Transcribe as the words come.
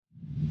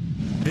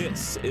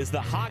This is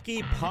the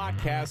Hockey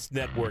Podcast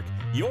Network,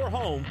 your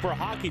home for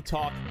hockey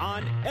talk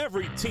on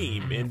every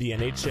team in the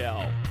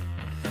NHL.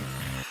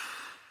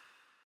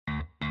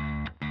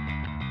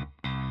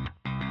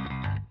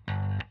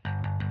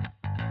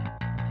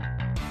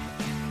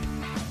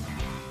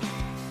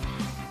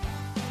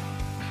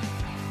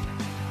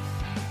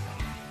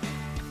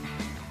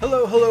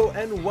 Hello,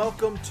 and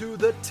welcome to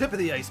the Tip of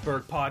the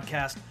Iceberg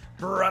podcast,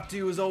 brought to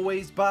you as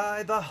always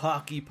by the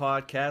Hockey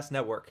Podcast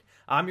Network.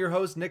 I'm your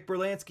host, Nick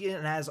Berlansky,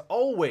 and as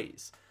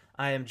always,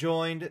 I am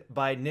joined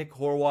by Nick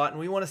Horwat, and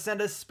we want to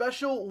send a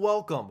special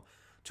welcome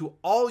to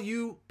all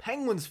you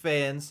Penguins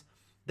fans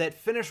that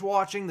finish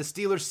watching the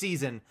Steelers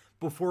season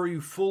before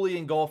you fully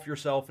engulf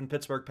yourself in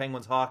Pittsburgh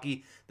Penguins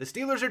hockey. The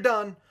Steelers are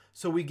done,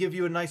 so we give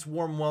you a nice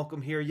warm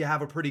welcome here. You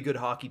have a pretty good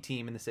hockey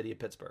team in the city of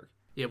Pittsburgh.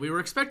 Yeah, we were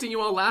expecting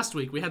you all last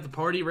week. We had the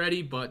party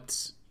ready,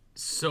 but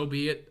so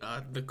be it.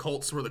 The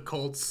Colts were the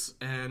Colts,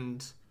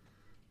 and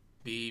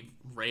the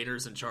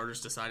Raiders and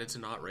Chargers decided to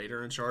not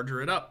Raider and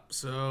Charger it up.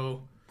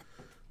 So,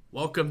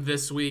 welcome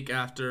this week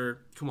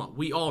after... Come on,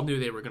 we all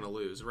knew they were going to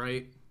lose,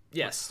 right?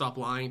 Yes. Let's stop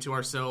lying to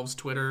ourselves,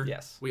 Twitter.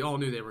 Yes. We all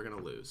knew they were going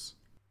to lose.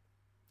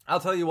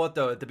 I'll tell you what,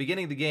 though, at the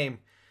beginning of the game,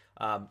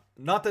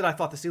 not that I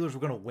thought the Steelers were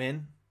going to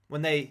win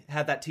when they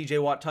had that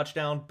TJ Watt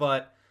touchdown,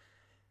 but...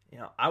 You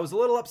know, I was a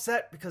little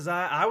upset because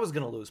I was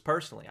going to lose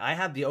personally. I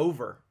had the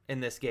over in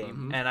this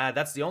game, and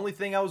that's the only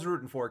thing I was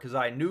rooting for because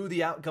I knew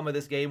the outcome of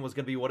this game was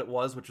going to be what it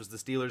was, which was the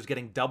Steelers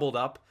getting doubled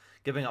up,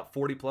 giving up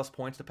 40-plus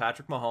points to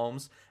Patrick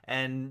Mahomes,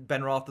 and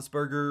Ben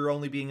Roethlisberger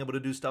only being able to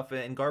do stuff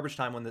in garbage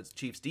time when the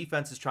Chiefs'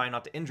 defense is trying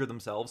not to injure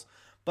themselves.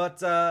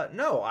 But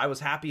no, I was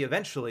happy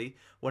eventually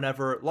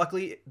whenever,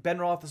 luckily, Ben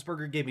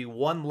Roethlisberger gave me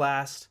one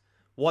last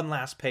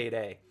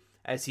payday.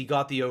 As he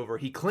got the over.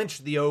 He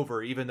clinched the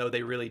over, even though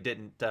they really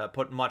didn't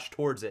put much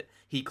towards it.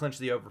 He clinched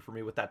the over for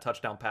me with that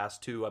touchdown pass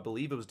to, I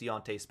believe it was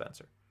Deontay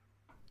Spencer.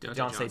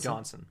 Deontay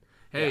Johnson.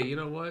 Hey, yeah. You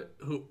know what?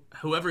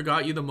 Whoever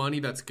got you the money,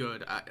 that's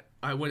good.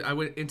 I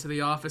went into the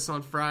office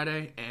on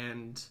Friday,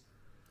 and...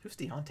 Who's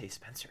Deontay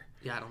Spencer?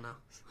 Yeah, I don't know.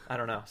 I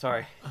don't know.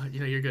 Sorry.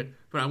 You're good.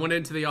 But I went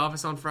into the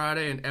office on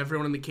Friday, and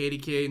everyone in the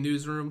KDKA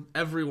newsroom,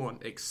 everyone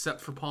except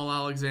for Paul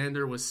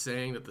Alexander, was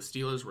saying that the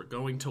Steelers were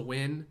going to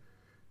win.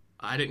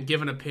 I didn't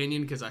give an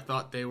opinion because I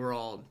thought they were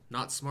all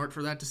not smart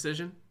for that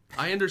decision.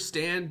 I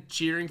understand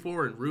cheering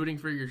for and rooting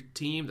for your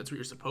team. That's what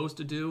you're supposed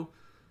to do.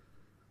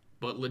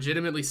 But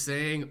legitimately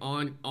saying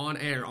on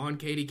air, on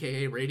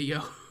KDKA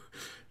radio,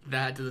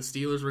 that the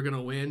Steelers were going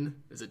to win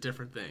is a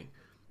different thing.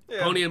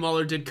 Yeah. Pony and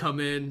Muller did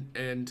come in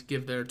and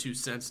give their 2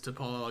 cents to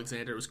Paul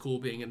Alexander. It was cool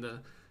being in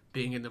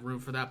the room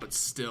for that, but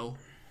still,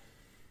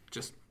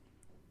 just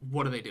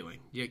what are they doing?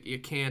 You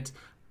can't.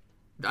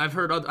 I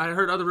heard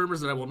other rumors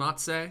that I will not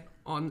say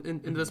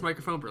into this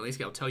microphone.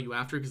 Berlansky, I'll tell you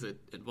after because it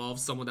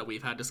involves someone that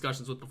we've had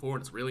discussions with before,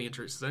 and it's really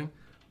interesting.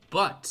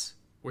 But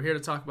we're here to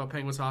talk about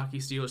Penguins hockey.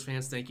 Steelers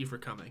fans, thank you for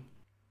coming.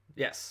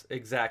 Yes,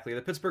 exactly.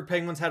 The Pittsburgh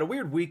Penguins had a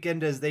weird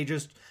weekend as they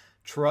just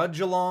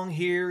trudge along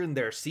here in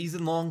their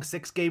season-long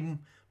 6-game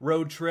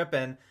road trip.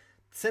 And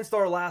since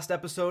our last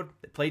episode,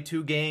 they played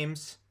 2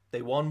 games.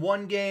 They won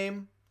 1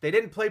 game. They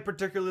didn't play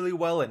particularly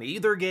well in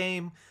either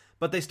game,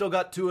 but they still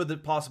got 2 of the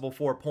possible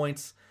 4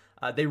 points.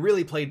 They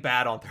really played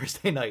bad on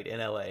Thursday night in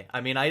LA. I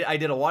mean, I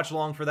did a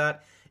watch-along for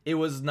that. It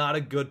was not a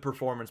good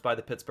performance by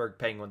the Pittsburgh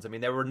Penguins. I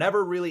mean, they were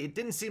never really... It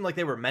didn't seem like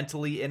they were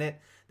mentally in it.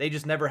 They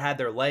just never had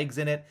their legs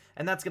in it.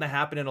 And that's going to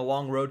happen in a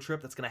long road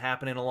trip. That's going to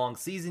happen in a long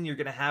season. You're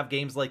going to have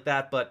games like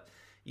that, but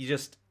you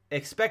just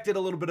expected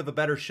a little bit of a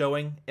better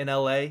showing in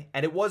LA.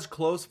 And it was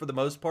close for the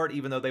most part,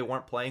 even though they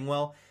weren't playing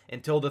well,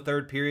 until the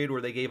third period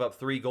where they gave up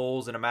 3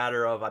 goals in a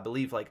matter of, I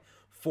believe, like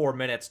 4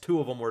 minutes. 2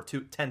 of them were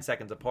 10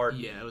 seconds apart.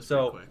 Yeah, it was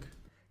pretty quick.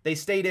 They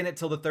stayed in it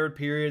till the third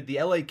period.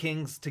 The LA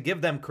Kings, to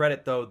give them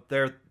credit, though,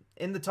 they're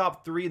in the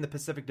top 3 in the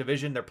Pacific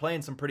Division. They're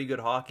playing some pretty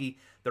good hockey.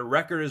 Their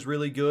record is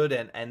really good,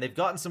 and they've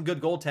gotten some good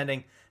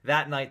goaltending.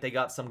 That night, they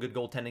got some good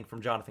goaltending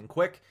from Jonathan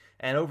Quick.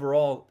 And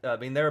overall, I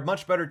mean, they're a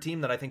much better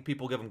team than I think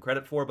people give them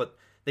credit for, but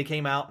they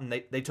came out and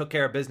they took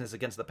care of business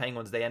against the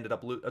Penguins. They ended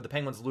up the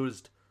Penguins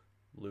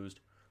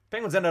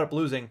Penguins ended up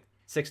losing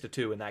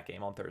 6-2 in that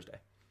game on Thursday.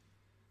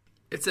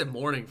 It's a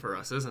morning for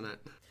us, isn't it?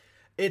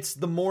 It's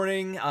the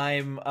morning.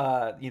 I'm,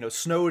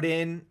 snowed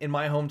in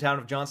my hometown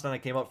of Johnston. I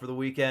came up for the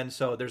weekend,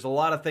 so there's a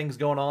lot of things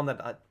going on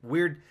that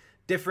weird,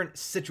 different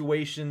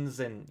situations,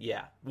 and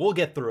yeah, we'll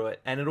get through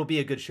it, and it'll be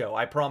a good show.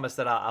 I promise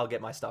that I'll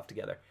get my stuff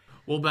together.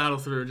 We'll battle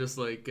through just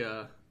like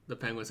the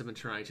Penguins have been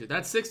trying to.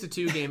 That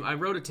 6-2 game, I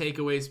wrote a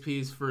takeaways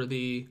piece for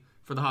the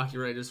hockey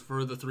writers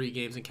for the 3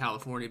 games in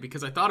California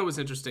because I thought it was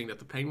interesting that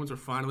the Penguins were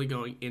finally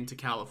going into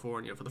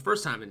California for the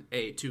first time in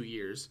A, 2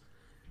 years.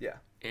 Yeah.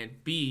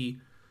 And B,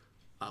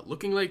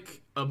 looking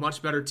like a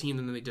much better team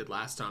than they did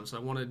last time. So I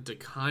wanted to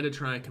kind of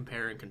try and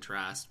compare and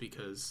contrast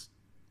because,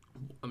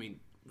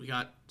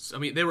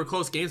 they were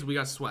close games, but we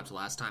got swept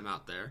last time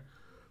out there.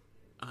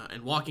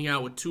 And walking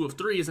out with 2 of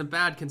 3 isn't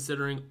bad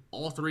considering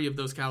all 3 of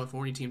those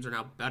California teams are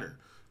now better.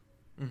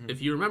 Mm-hmm.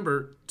 If you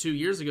remember, 2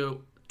 years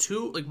ago,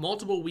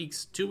 multiple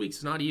weeks, 2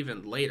 weeks not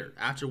even later,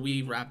 after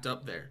we wrapped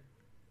up there,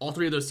 all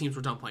three of those teams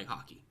were done playing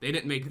hockey. They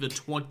didn't make the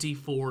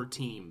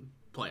 24-team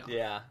playoff.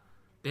 Yeah.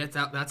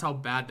 That's how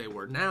bad they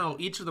were. Now,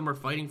 each of them are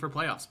fighting for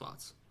playoff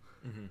spots.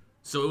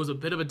 So it was a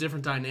bit of a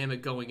different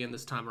dynamic going in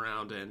this time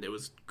around, and it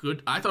was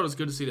good. I thought it was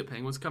good to see the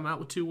Penguins come out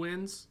with 2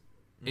 wins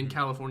in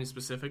California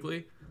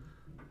specifically.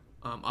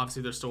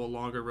 Obviously, there's still a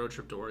longer road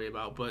trip to worry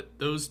about, but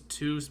those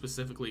 2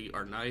 specifically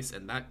are nice.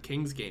 And that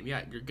Kings game,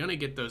 yeah, you're going to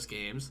get those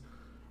games.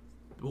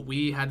 But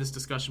we had this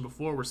discussion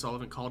before where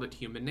Sullivan called it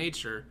human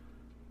nature,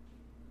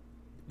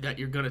 that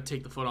you're going to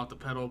take the foot off the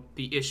pedal.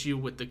 The issue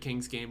with the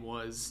Kings game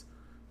was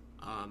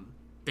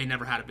they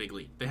never had a big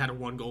lead. They had a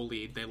 1-goal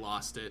lead. They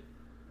lost it.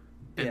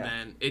 And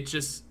then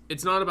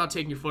it's not about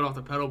taking your foot off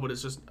the pedal, but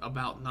it's just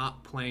about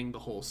not playing the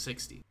whole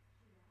 60.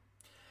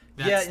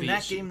 That's in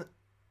that game,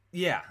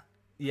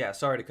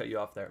 sorry to cut you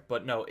off there.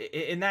 But no,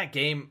 in that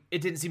game,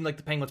 it didn't seem like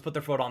the Penguins put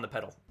their foot on the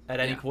pedal at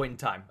any point in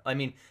time. I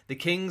mean, the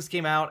Kings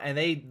came out and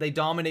they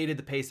dominated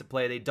the pace of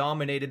play. They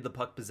dominated the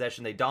puck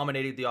possession. They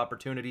dominated the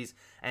opportunities.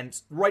 And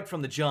right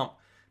from the jump,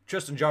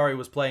 Tristan Jarry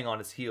was playing on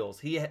his heels.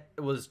 He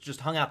was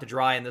just hung out to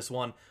dry in this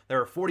one. There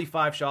were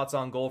 45 shots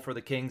on goal for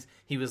the Kings.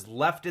 He was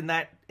left in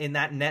that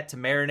net to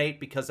marinate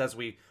because, as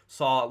we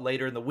saw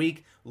later in the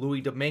week,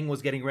 Louis Domingue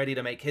was getting ready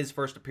to make his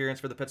first appearance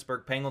for the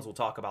Pittsburgh Penguins. We'll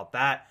talk about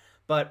that.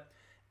 But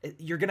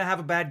you're going to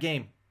have a bad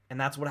game, and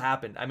that's what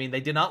happened. I mean,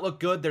 they did not look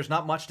good. There's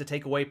not much to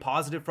take away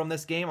positive from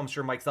this game. I'm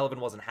sure Mike Sullivan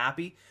wasn't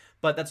happy,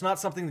 but that's not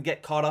something to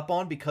get caught up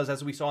on because,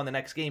 as we saw in the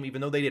next game, even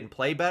though they didn't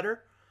play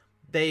better,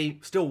 they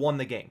still won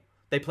the game.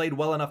 They played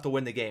well enough to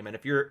win the game. And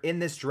if you're in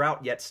this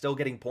drought yet still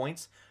getting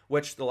points,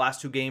 which the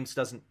last 2 games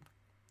doesn't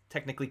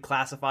technically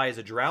classify as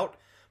a drought,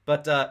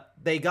 but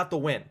they got the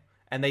win,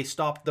 and they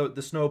stopped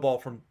the snowball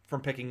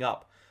from picking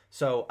up.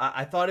 So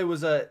I thought it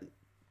was a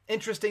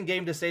interesting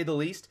game to say the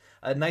least.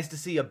 Nice to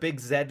see a Big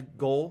Zed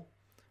goal.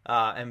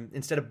 And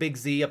instead of Big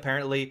Z,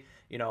 apparently,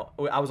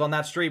 I was on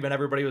that stream and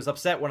everybody was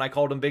upset when I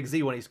called him Big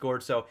Z when he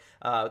scored. So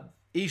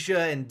Isha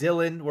and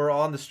Dylan were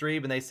on the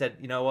stream and they said,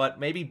 you know what,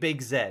 maybe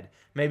Big Zed.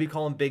 Maybe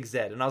call him Big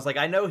Zed. And I was like,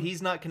 I know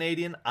he's not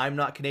Canadian. I'm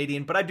not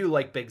Canadian, but I do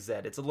like Big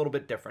Zed. It's a little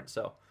bit different,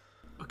 so.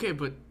 Okay,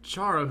 but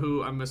Chara,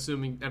 who I'm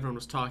assuming everyone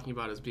was talking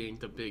about as being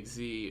the Big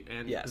Z,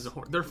 and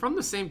they're from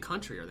the same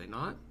country, are they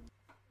not?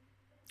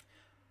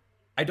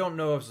 I don't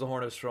know if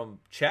Zahorna is from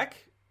Czech.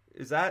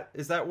 Is that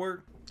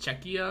where?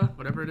 Czechia,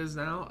 whatever it is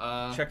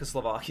now.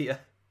 Czechoslovakia.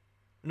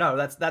 No,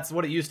 that's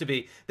what it used to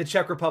be. The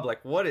Czech Republic.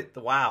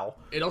 Wow.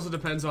 It also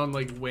depends on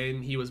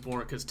when he was born,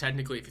 because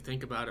technically, if you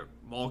think about it,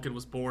 Malkin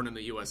was born in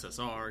the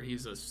USSR.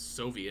 He's a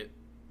Soviet,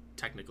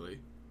 technically.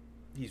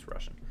 He's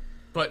Russian.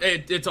 But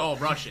it's all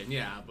Russian,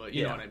 yeah. But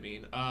you know what I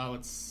mean.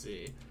 Let's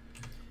see.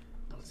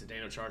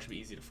 Zdeno Chara should be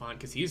easy to find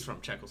because he's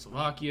from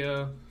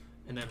Czechoslovakia.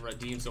 And then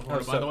Radim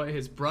Zahorna, by the way,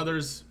 his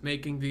brother's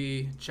making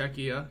the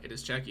Czechia. It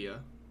is Czechia.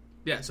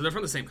 Yeah, so they're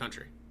from the same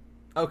country.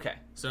 Okay.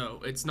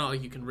 So it's not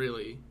like you can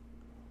really...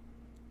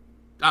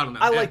 I don't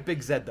know. I like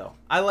Big Zed, though.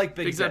 I like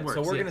Big Zed, works,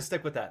 so we're going to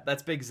stick with that.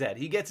 That's Big Zed.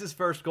 He gets his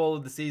first goal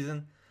of the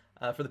season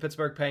for the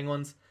Pittsburgh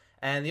Penguins.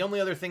 And the only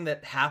other thing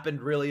that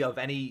happened really of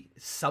any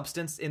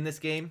substance in this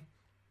game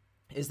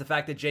is the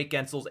fact that Jake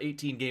Gensel's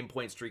 18-game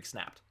point streak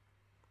snapped.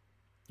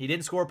 He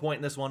didn't score a point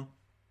in this one.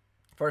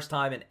 First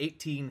time in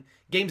 18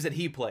 games that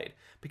he played,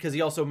 because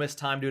he also missed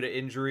time due to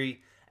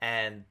injury,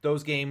 and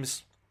those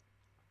games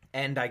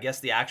end, I guess,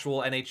 the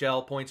actual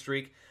NHL point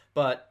streak.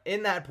 But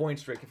in that point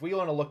streak, if we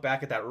want to look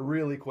back at that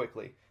really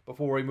quickly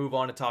before we move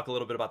on to talk a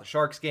little bit about the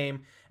Sharks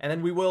game, and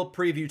then we will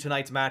preview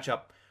tonight's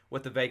matchup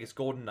with the Vegas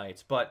Golden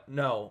Knights. But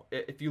no,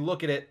 if you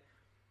look at it,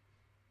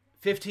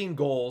 15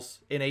 goals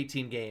in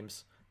 18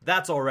 games,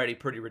 that's already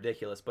pretty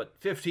ridiculous. But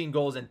 15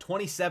 goals and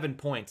 27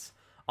 points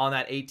on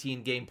that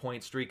 18-game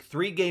point streak,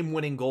 3-game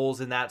winning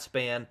goals in that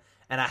span,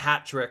 and a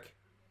hat trick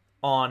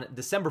on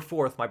December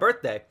 4th, my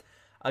birthday,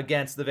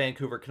 against the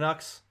Vancouver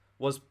Canucks,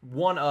 was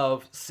one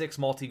of 6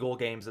 multi-goal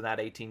games in that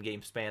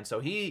 18-game span.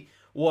 So he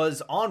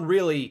was on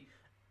really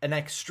an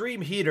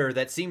extreme heater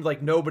that seemed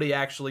like nobody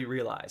actually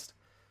realized.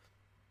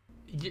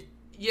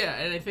 Yeah,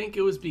 and I think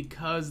it was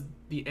because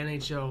the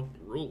NHL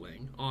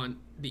ruling on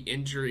the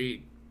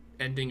injury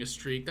ending a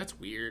streak, that's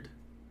weird.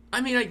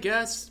 I mean, I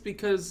guess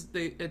because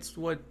it's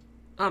what...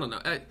 I don't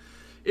know.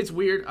 It's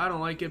weird. I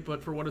don't like it,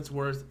 but for what it's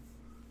worth,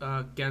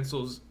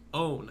 Gensel's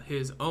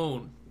his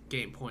own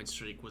game point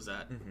streak was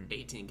at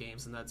 18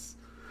 games, and that's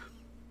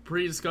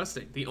pretty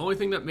disgusting. The only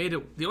thing that made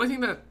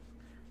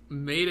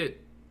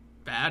it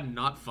bad and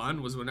not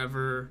fun was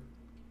whenever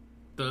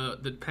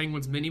the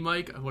Penguins mini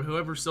mic,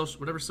 whatever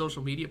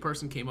social media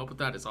person came up with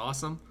that is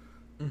awesome.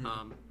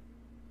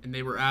 And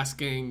they were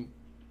asking,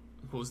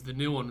 what was the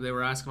new one? They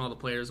were asking all the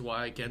players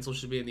why Gensel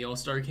should be in the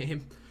All-Star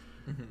game.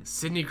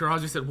 Sidney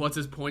Crosby said, "What's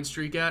his point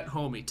streak at,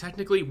 homie?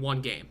 Technically,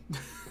 1 game."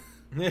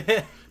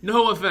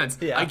 No offense.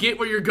 Yeah. I get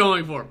what you're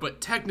going for,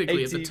 but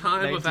technically, 18, at the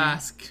time 19.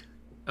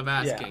 of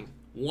asking,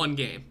 1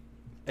 game.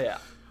 Yeah.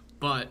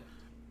 But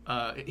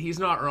he's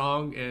not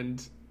wrong,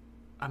 and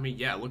I mean,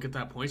 yeah, look at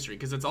that point streak,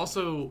 because it's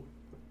also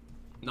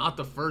not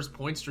the first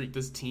point streak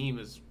this team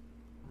has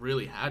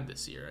really had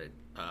this year.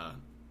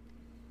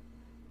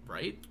 Right?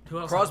 right? Who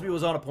else? Crosby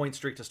was on a point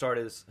streak to start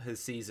his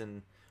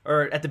season,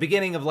 or at the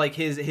beginning of like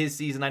his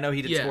season. I know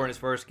he didn't score in his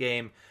first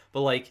game,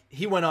 but like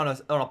he went on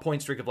a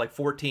point streak of like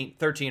 13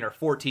 or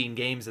 14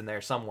 games in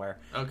there somewhere.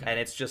 Okay. And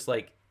it's just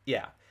like,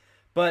 yeah.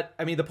 But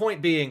I mean, the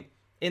point being,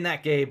 in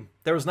that game,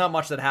 there was not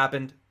much that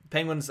happened.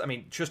 Penguins, I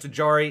mean, Tristan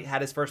Jarry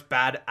had his first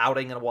bad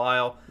outing in a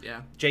while.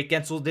 Yeah. Jake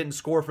Gensel didn't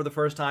score for the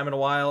first time in a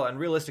while, and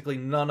realistically,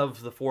 none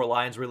of the four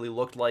lines really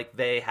looked like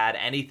they had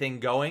anything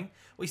going.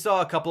 We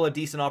saw a couple of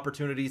decent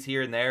opportunities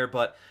here and there,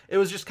 but it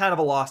was just kind of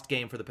a lost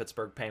game for the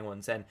Pittsburgh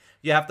Penguins, and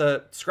you have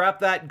to scrap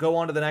that, go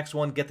on to the next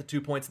one, get the 2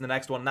 points in the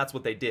next one, and that's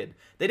what they did.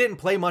 They didn't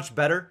play much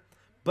better,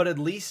 but at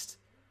least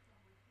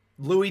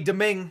Louis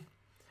Domingue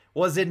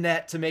was in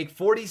net to make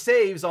 40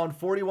 saves on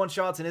 41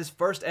 shots in his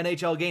first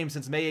NHL game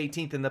since May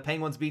 18th, and the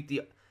Penguins beat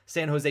the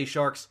San Jose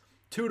Sharks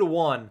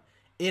 2-1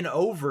 in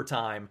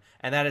overtime,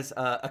 and that is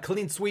a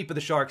clean sweep of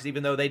the Sharks,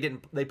 even though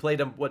they played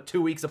them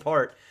 2 weeks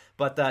apart,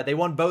 but they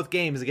won both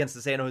games against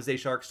the San Jose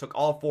Sharks, took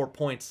all 4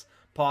 points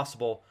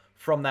possible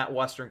from that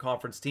Western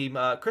Conference team.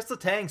 Chris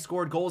Letang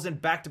scored goals in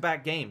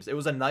back-to-back games. It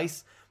was a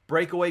nice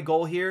breakaway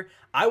goal here.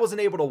 I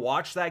wasn't able to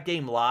watch that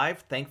game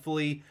live.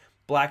 Thankfully,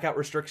 blackout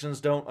restrictions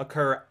don't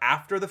occur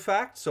after the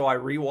fact, so I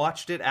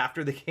rewatched it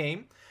after the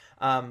game.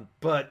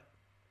 But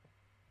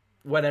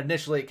when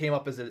initially it came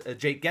up as a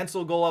Jake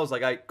Gensel goal, I was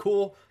like,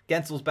 cool,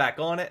 Gensel's back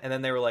on it. And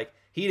then they were like,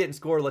 he didn't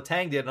score,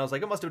 Letang did. And I was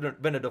like, it must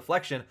have been a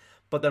deflection.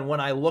 But then when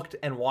I looked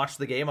and watched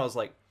the game, I was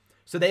like,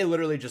 so they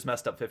literally just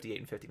messed up 58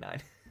 and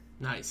 59.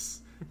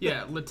 Nice.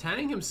 Yeah,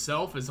 Letang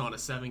himself is on a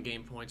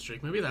 7-game point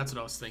streak. Maybe that's what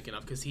I was thinking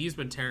of, because he's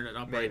been tearing it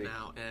up right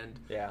now. And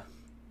yeah.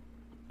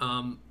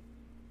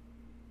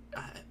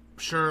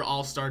 Sure,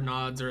 all-star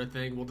nods are a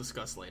thing we'll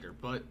discuss later,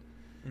 but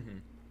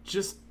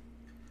just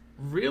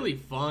really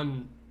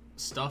fun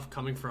stuff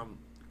coming from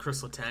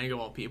Chris Letang of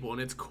all people,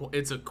 and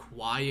it's a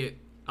quiet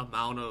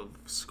amount of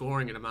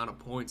scoring and amount of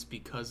points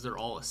because they're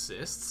all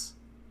assists.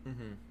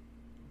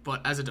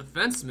 But as a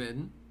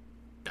defenseman,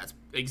 that's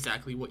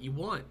exactly what you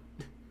want.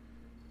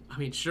 I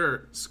mean,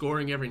 sure,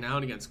 scoring every now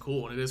and again is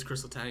cool, and it is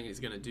Chris Letang, and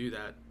he's going to do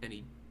that, and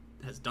he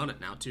has done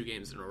it now 2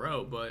 games in a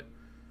row, but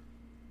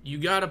you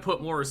got to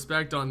put more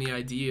respect on the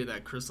idea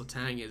that Chris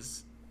Letang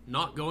is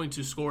not going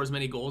to score as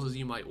many goals as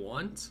you might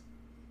want.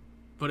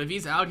 But if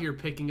he's out here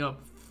picking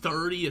up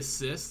 30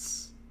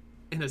 assists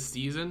in a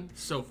season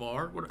so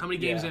far, how many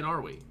games in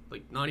are we?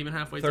 Like, not even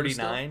halfway 39,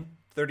 through? 39?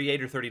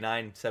 38 or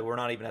 39, so we're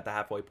not even at the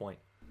halfway point.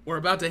 We're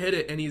about to hit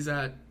it, and he's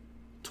at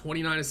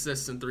 29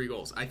 assists and 3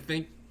 goals. I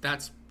think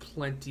that's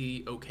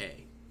plenty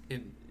okay.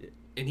 And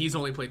he's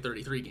only played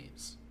 33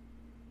 games.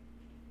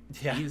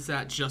 Yeah. He's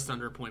at just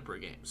under a point per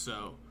game,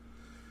 so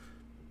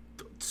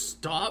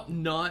stop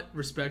not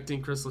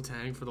respecting Chris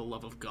Letang, for the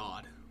love of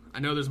God. I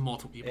know there's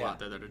multiple people out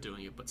there that are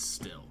doing it, but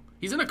still.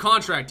 He's in a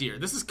contract year.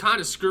 This is kind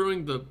of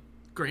screwing the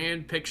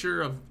grand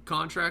picture of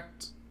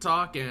contract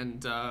talk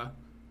and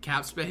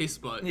cap space,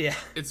 but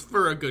it's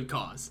for a good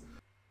cause.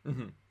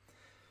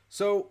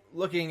 So,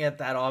 looking at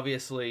that,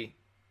 obviously,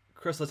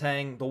 Chris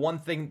Letang,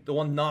 the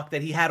one knock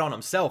that he had on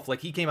himself,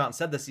 like he came out and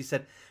said this, he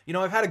said,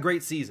 I've had a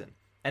great season.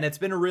 And it's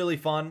been really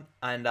fun,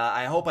 and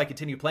I hope I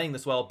continue playing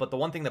this well, but the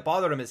one thing that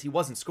bothered him is he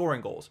wasn't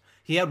scoring goals.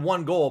 He had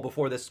 1 goal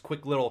before this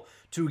quick little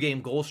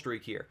 2-game goal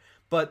streak here.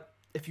 But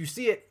if you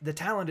see it, the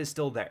talent is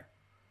still there.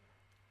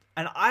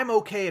 And I'm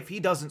okay if he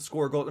doesn't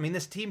score goals. I mean,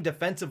 this team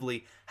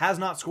defensively has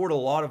not scored a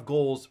lot of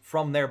goals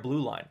from their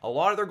blue line. A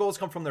lot of their goals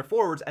come from their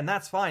forwards, and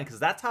that's fine,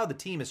 because that's how the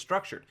team is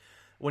structured.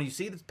 When you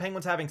see the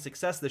Penguins having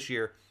success this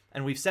year,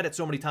 and we've said it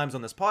so many times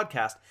on this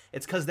podcast,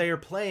 it's because they are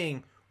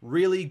playing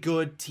really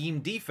good team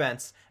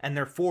defense, and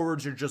their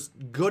forwards are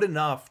just good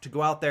enough to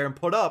go out there and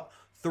put up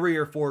 3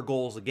 or 4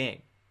 goals a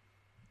game.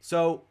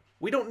 So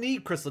we don't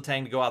need Chris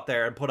Letang to go out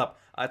there and put up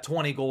a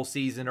 20-goal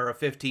season or a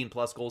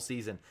 15-plus goal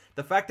season.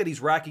 The fact that he's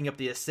racking up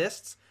the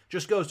assists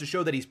just goes to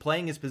show that he's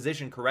playing his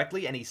position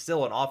correctly, and he's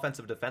still an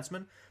offensive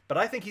defenseman. But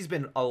I think he's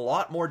been a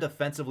lot more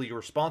defensively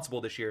responsible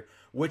this year,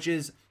 which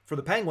is, for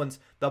the Penguins,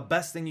 the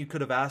best thing you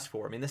could have asked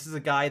for. I mean, this is a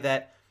guy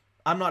that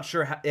I'm not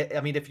sure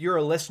if you're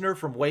a listener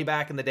from way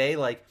back in the day,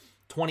 like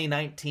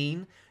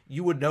 2019,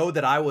 you would know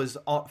that I was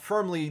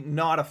firmly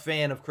not a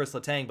fan of Chris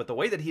Letang, but the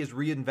way that he has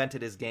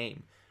reinvented his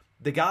game,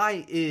 the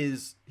guy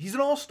he's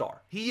an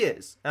all-star. He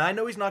is. And I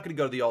know he's not going to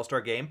go to the all-star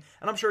game,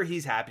 and I'm sure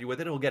he's happy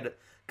with it. He'll get a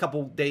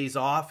couple days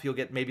off. He'll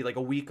get maybe like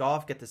a week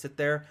off, get to sit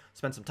there,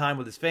 spend some time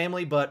with his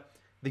family, but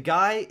the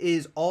guy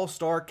is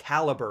all-star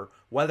caliber,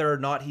 whether or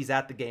not he's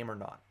at the game or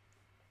not.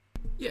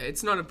 Yeah,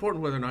 it's not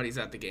important whether or not he's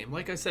at the game.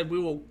 Like I said, we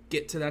will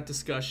get to that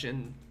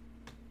discussion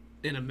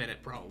in a minute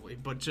probably.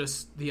 But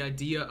just the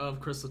idea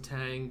of Chris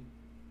Letang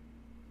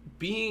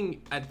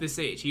being at this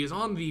age, he is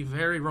on the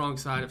very wrong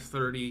side of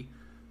 30,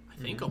 I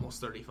think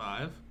almost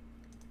 35,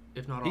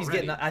 if not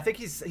already. I think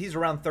he's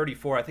around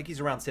 34. I think he's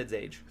around Sid's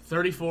age.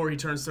 34, he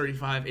turns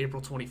 35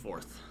 April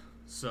 24th.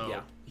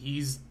 So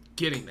he's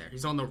getting there.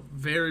 He's on the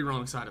very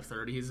wrong side of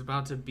 30. He's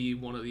about to be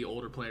one of the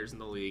older players in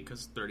the league,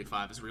 because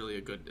 35 is really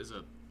a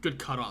good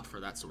cutoff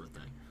for that sort of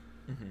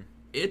thing.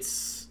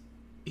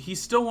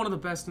 He's still one of the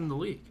best in the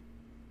league.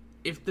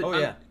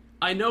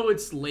 I know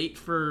it's late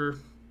for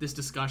this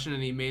discussion,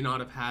 and he may not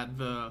have had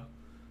the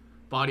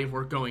body of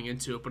work going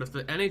into it, but if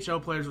the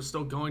NHL players were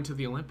still going to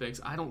the Olympics,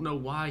 I don't know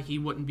why he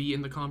wouldn't be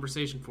in the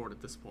conversation for it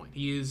at this point.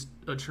 He is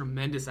a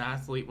tremendous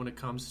athlete when it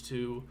comes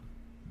to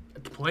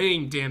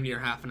playing damn near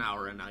half an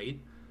hour a night.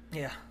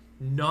 Yeah.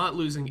 Not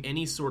losing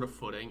any sort of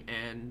footing,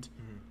 and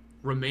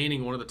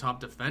remaining one of the top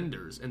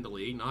defenders in the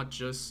league, not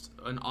just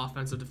an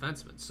offensive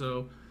defenseman.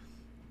 So,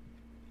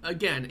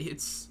 again,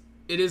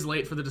 it is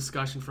late for the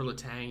discussion for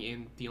Letang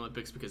in the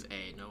Olympics because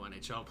A, no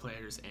NHL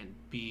players, and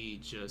B,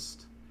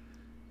 just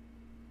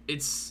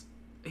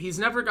he's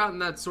never gotten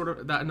that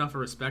enough of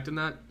respect in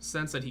that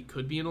sense that he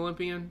could be an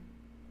Olympian.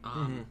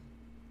 I'm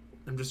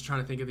just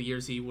trying to think of the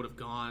years he would have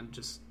gone.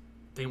 Just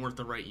they weren't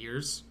the right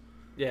years.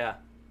 Yeah.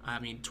 I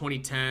mean,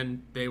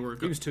 2010, he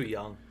was too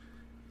young.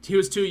 He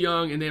was too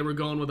young, and they were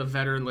going with a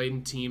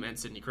veteran-laden team and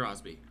Sidney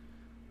Crosby.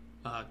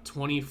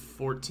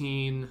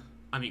 2014,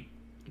 I mean,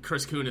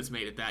 Chris Kunitz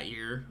made it that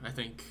year. I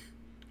think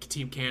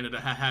Team Canada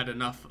had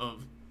enough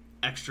of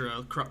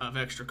extra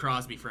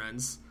Crosby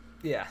friends.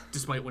 Yeah.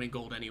 Despite winning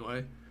gold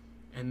anyway.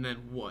 And then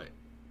what?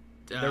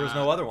 There was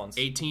no other ones.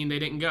 18, they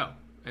didn't go.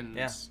 And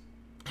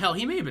hell,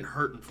 he may have been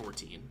hurt in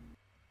 14.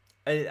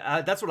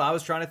 That's what I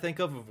was trying to think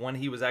of when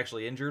he was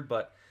actually injured,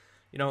 but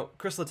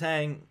Chris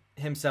Letang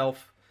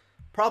himself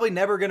probably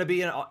never going to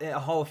be a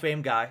Hall of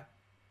Fame guy.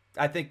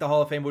 I think the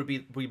Hall of Fame would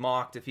be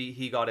mocked if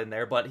he got in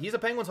there, but he's a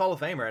Penguins Hall of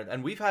Famer,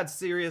 and we've had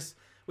serious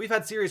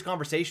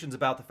conversations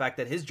about the fact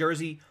that his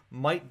jersey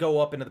might go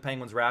up into the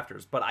Penguins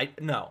rafters. But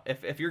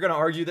if you're going to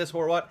argue this,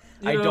 Horwat,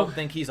 I don't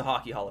think he's a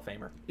Hockey Hall of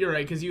Famer. You're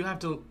right, because you have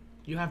to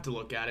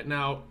look at it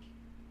now.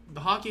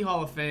 The Hockey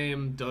Hall of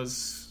Fame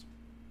does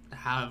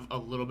have a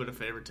little bit of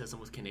favoritism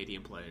with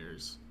Canadian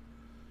players,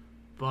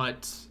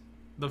 but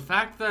the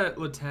fact that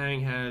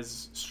Letang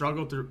has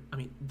struggled through, I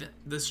mean,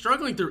 the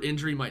struggling through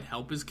injury might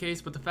help his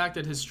case, but the fact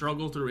that his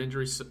struggle through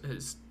injury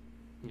has,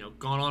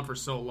 gone on for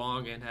so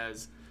long and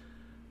has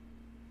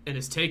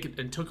taken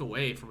and took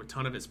away from a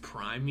ton of his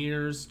prime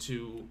years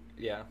to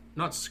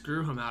not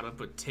screw him out of,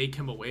 but take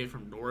him away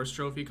from Norris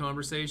Trophy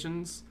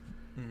conversations.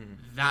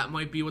 That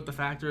might be what the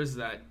factor is,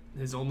 that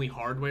his only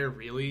hardware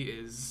really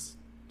is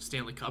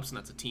Stanley Cups, and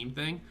that's a team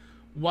thing.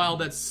 While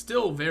that's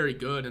still very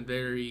good and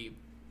very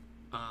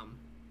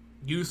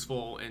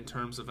useful in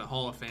terms of a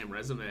Hall of Fame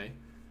resume,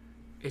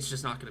 it's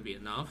just not going to be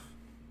enough.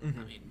 I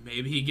mean,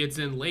 maybe he gets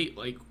in late,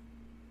 like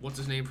what's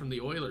his name from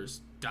the Oilers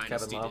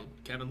dynasty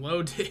did. Kevin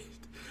Lowe did.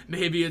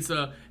 Maybe it's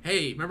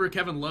hey, remember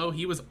Kevin Lowe?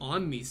 He was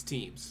on these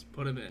teams.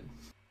 Put him in.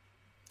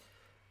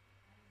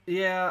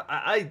 Yeah,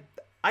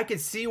 I could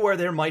see where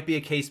there might be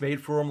a case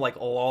made for him like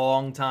a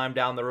long time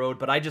down the road,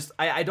 but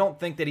I don't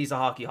think that he's a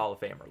Hockey Hall of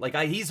Famer. Like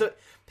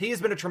he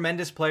has been a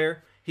tremendous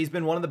player. He's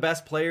been one of the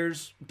best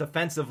players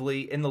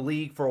defensively in the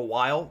league for a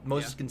while.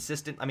 Most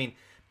consistent. I mean,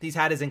 he's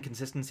had his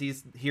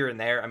inconsistencies here and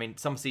there. I mean,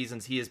 some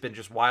seasons he has been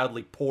just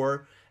wildly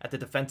poor at the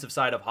defensive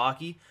side of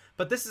hockey.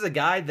 But this is a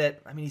guy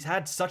that, I mean, he's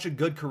had such a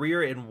good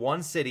career in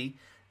one city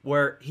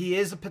where he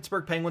is a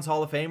Pittsburgh Penguins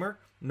Hall of Famer,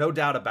 no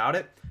doubt about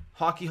it.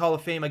 Hockey Hall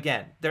of Fame,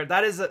 again,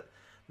 that's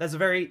a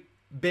very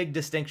big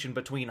distinction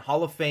between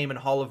Hall of Fame and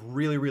Hall of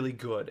really, really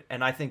good.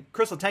 And I think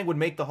Chris Letang would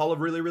make the Hall of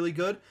really, really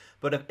good,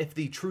 but if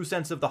the true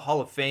sense of the Hall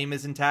of Fame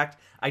is intact,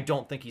 I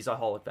don't think he's a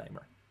Hall of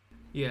Famer.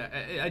 Yeah,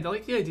 I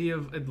like the idea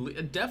of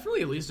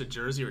definitely at least a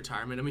jersey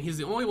retirement. I mean, he's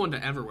the only one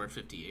to ever wear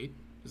 58.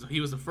 So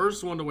he was the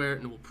first one to wear it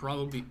and will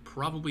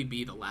probably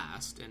be the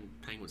last in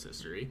Penguins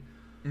history.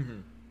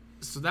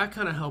 So that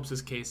kind of helps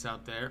his case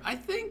out there. I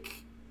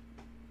think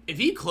if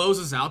he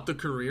closes out the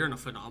career in a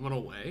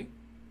phenomenal way,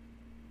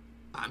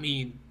 I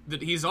mean,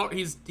 that he's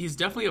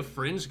definitely a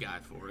fringe guy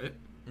for it.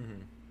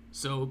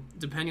 So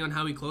depending on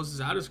how he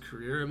closes out his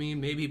career, I mean,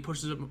 maybe he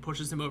pushes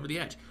him over the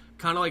edge.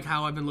 Kind of like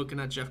how I've been looking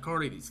at Jeff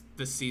Carty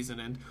this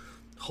season, and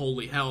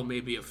holy hell,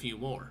 maybe a few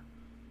more.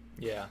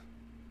 Yeah.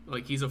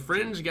 Like, he's a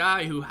fringe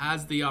guy who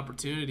has the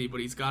opportunity, but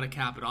he's got to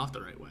cap it off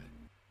the right way.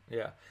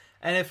 Yeah.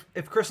 And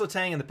if Chris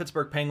Letang and the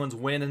Pittsburgh Penguins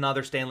win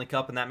another Stanley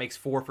Cup and that makes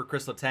 4 for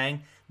Chris Letang,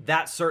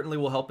 that certainly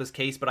will help his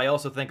case. But I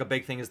also think a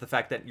big thing is the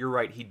fact that, you're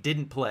right, he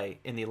didn't play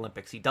in the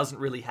Olympics. He doesn't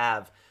really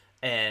have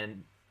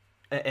an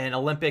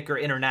Olympic or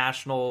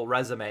international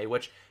resume,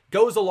 which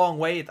goes a long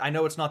way. I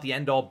know it's not the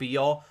end-all,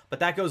 be-all,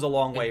 but that goes a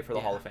long way for the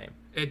Hall of Fame.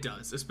 It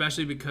does,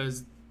 especially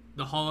because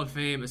the Hall of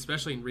Fame,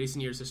 especially in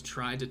recent years, has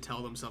tried to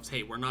tell themselves,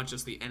 hey, we're not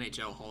just the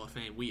NHL Hall of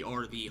Fame, we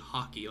are the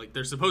hockey. Like,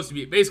 they're supposed to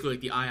be basically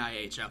like the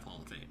IIHF Hall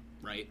of Fame,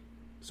 right?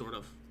 Sort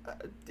of.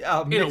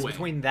 Mix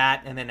between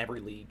that and then every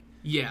league.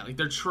 Yeah, like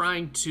they're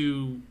trying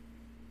to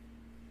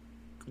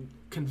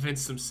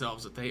convince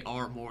themselves that they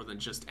are more than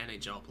just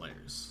NHL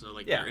players. So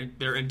like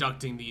they're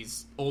inducting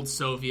these old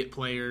Soviet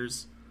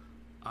players.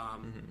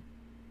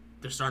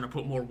 They're starting to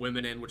put more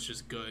women in, which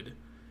is good.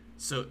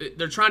 So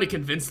they're trying to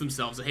convince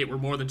themselves that, hey, we're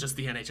more than just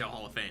the NHL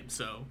Hall of Fame.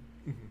 So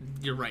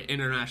you're right,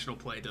 international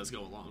play does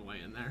go a long way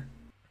in there.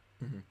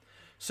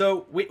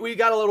 So we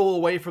got a little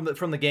away from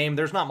the game.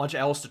 There's not much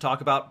else to talk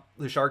about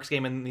the Sharks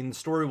game, and the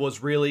story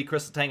was really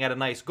Chris Letang had a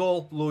nice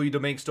goal. Louis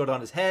Domingue stood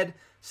on his head,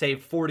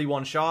 saved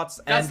 41 shots.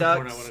 That's the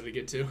point I wanted to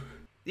get to.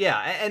 Yeah,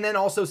 and then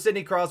also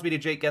Sidney Crosby to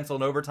Jake Gensel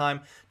in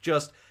overtime.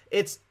 Just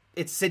it's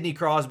Sidney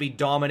Crosby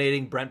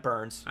dominating Brent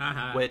Burns,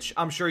 which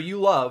I'm sure you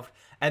loved,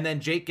 and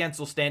then Jake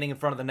Gensel standing in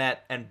front of the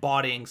net and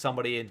bodying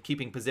somebody and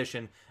keeping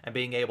position and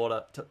being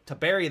able to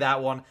bury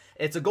that one.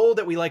 It's a goal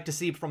that we like to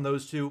see from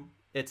those two.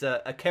 It's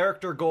a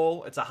character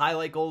goal. It's a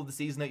highlight goal of the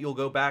season that you'll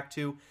go back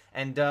to.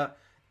 And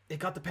it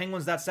got the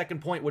Penguins that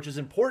second point, which is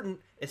important,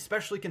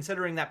 especially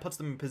considering that puts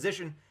them in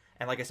position.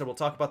 And like I said, we'll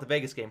talk about the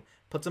Vegas game.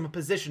 Puts them in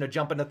position to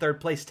jump into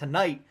third place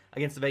tonight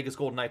against the Vegas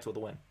Golden Knights with a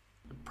win.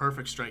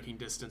 Perfect striking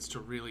distance to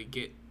really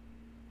get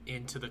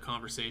into the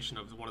conversation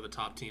of one of the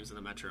top teams in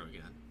the Metro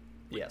again.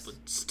 Yes.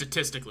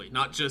 Statistically,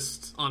 not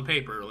just on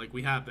paper like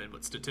we have been,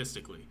 but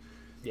statistically.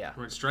 Yeah.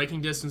 We're in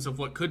striking distance of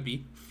what could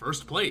be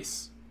first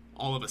place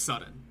all of a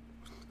sudden.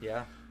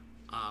 Yeah.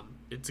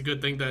 It's a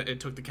good thing that it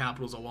took the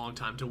Capitals a long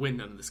time to win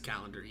them this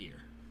calendar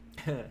year.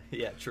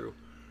 Yeah, true.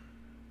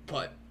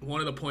 But one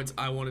of the points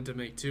I wanted to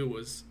make too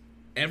was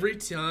every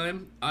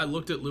time I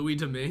looked at Louis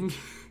Domingue,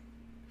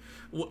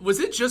 was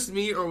it just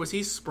me or was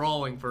he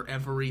sprawling for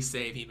every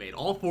save he made?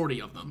 All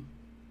 40 of them.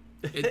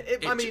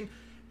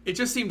 It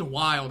just seemed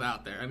wild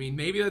out there. I mean,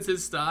 maybe that's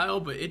his style,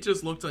 but it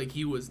just looked like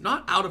he was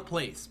not out of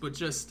place, but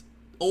just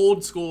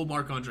old school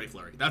Marc-Andre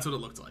Fleury. That's what it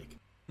looked like.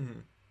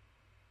 Mm-hmm.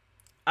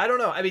 I don't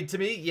know. I mean, to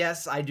me,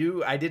 yes, I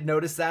do. I did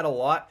notice that a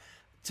lot.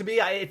 To me,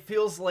 it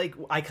feels like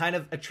I kind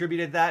of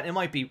attributed that. It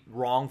might be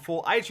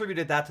wrongful. I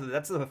attributed that to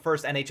that's the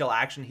first NHL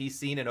action he's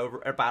seen in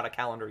over about a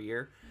calendar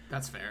year.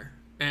 That's fair.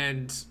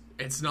 And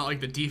it's not like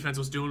the defense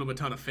was doing him a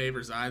ton of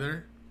favors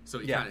either. So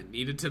he kind of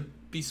needed to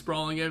be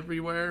sprawling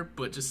everywhere.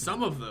 But just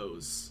some of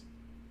those,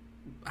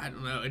 I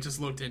don't know. It just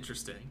looked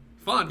interesting.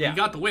 Fun. Yeah. He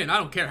got the win. I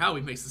don't care how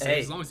he makes the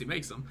saves as long as he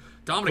makes them.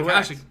 Dominik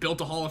Hasek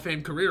built a Hall of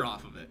Fame career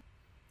off of it.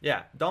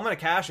 Yeah,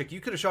 Dominik Hasek,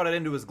 you could have shot it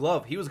into his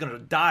glove. He was going to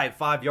dive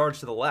 5 yards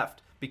to the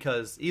left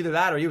because either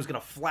that or he was going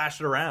to flash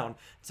it around.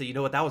 So you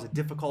know what? That was a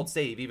difficult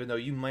save, even though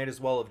you might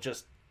as well have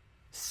just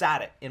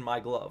sat it in my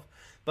glove.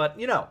 But,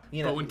 you know.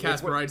 But when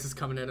Kasparaitis is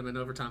coming at him in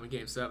overtime in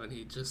Game 7,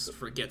 he just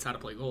forgets how to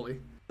play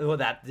goalie.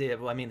 Well,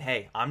 I mean,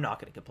 hey, I'm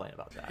not going to complain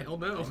about that. Hell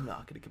no. I'm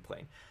not going to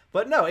complain.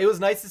 But no, it was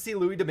nice to see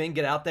Louis Domingue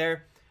get out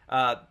there.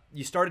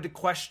 You started to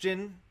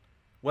question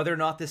whether or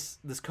not this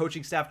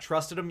coaching staff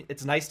trusted him.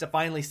 It's nice to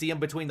finally see him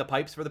between the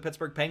pipes for the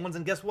Pittsburgh Penguins.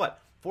 And guess what?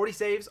 40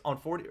 saves on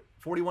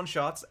 41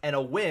 shots and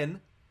a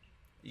win.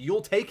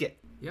 You'll take it.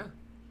 Yeah.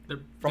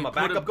 From a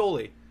backup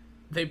goalie.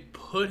 They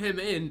put him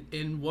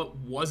in what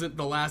wasn't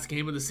the last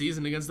game of the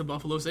season against the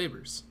Buffalo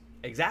Sabres.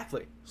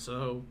 Exactly.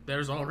 So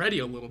there's already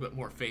a little bit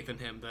more faith in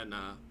him than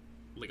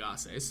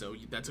Lagacé. So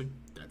that's a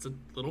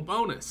little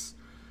bonus.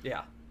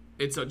 Yeah.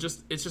 It's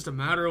just a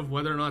matter of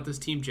whether or not this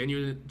team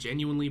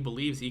genuinely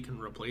believes he can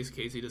replace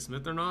Casey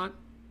DeSmith or not.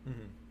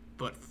 Mm-hmm.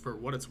 But for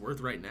what it's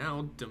worth right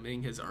now,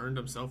 Domingue has earned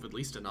himself at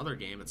least another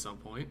game at some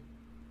point.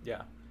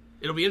 Yeah.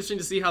 It'll be interesting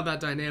to see how that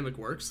dynamic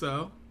works,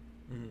 though.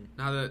 Mm-hmm.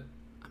 Now that,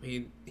 I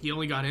mean, he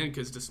only got in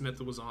because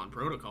DeSmith was on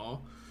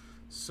protocol.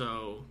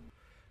 So.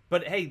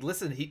 But hey,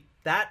 listen,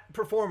 that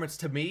performance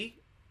to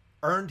me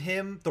earned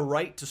him the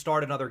right to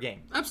start another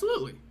game.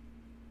 Absolutely.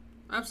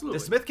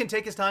 DeSmith can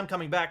take his time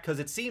coming back because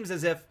it seems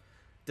as if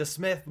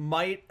DeSmith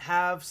might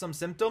have some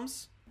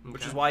symptoms,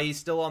 which is why he's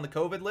still on the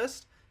COVID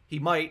list. He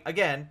might,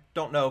 again,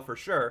 don't know for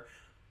sure.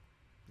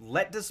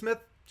 Let DeSmith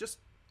just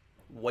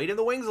wait in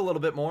the wings a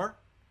little bit more,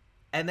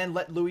 and then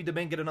let Louis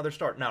Domingue get another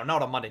start. Now,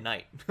 not on Monday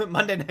night.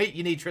 Monday night,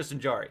 you need Tristan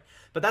Jarry.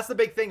 But that's the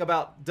big thing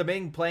about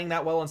Domingue playing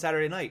that well on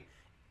Saturday night.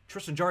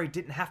 Tristan Jarry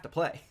didn't have to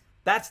play.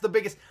 That's the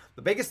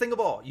biggest thing of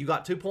all. You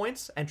got 2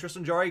 points, and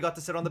Tristan Jarry got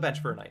to sit on the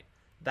bench for a night.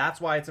 That's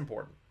why it's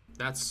important.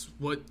 That's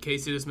what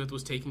Casey DeSmith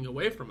was taking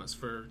away from us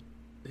for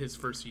his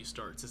first few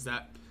starts, is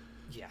that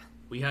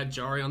we had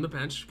Jarry on the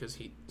bench because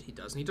he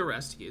does need to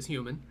rest. He is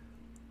human.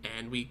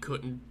 And we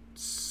couldn't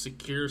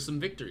secure some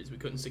victories. We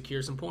couldn't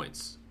secure some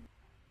points.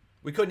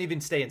 We couldn't even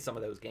stay in some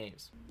of those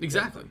games.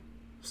 Exactly.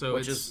 So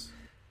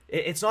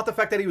it's not the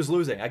fact that he was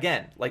losing.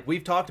 Again, like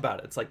we've talked about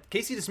it. It's like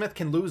Casey DeSmith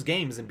can lose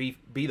games and be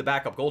the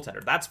backup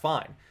goaltender. That's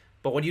fine.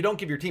 But when you don't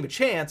give your team a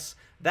chance,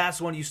 that's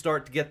when you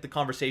start to get the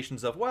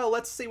conversations of, well,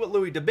 let's see what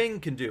Louis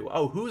Domingue can do.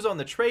 Oh, who's on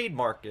the trade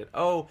market?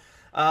 Oh,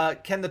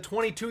 can the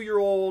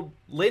 22-year-old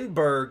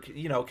Lindbergh,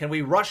 can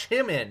we rush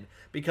him in?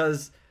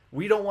 Because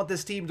we don't want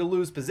this team to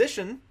lose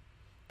position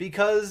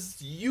because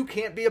you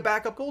can't be a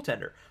backup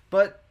goaltender.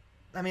 But,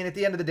 I mean, at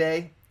the end of the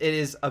day,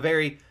 it's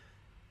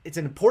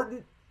an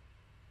important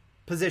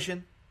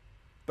position,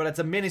 but it's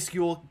a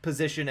minuscule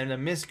position and a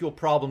minuscule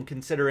problem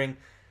considering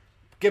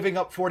giving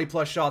up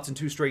 40-plus shots in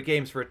 2 straight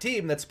games for a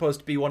team that's supposed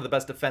to be one of the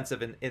best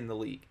defensive in the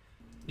league.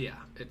 Yeah,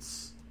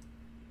 it's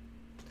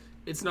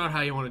not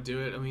how you want to do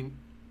it. I mean,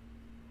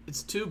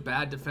 it's 2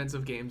 bad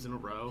defensive games in a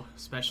row,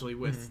 especially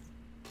with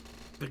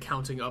the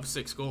counting of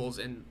 6 goals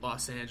in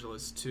Los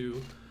Angeles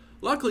to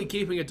luckily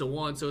keeping it to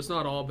 1, so it's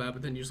not all bad,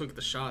 but then you just look at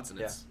the shots and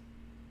it's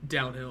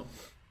downhill.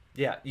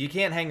 Yeah, you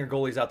can't hang your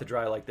goalies out to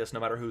dry like this no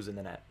matter who's in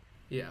the net.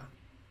 Yeah.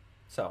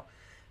 So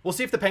we'll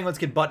see if the Penguins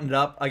can button it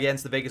up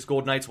against the Vegas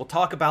Golden Knights. We'll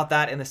talk about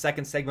that in the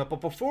second segment.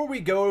 But before we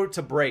go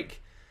to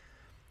break,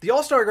 the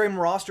All-Star Game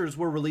rosters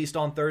were released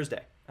on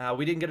Thursday.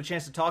 We didn't get a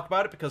chance to talk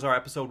about it because our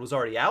episode was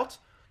already out.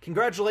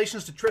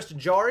 Congratulations to Tristan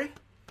Jarry.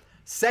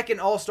 Second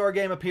All-Star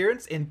Game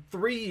appearance in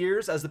 3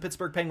 years as the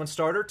Pittsburgh Penguins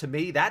starter. To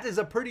me, that is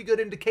a pretty good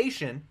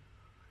indication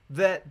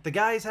that the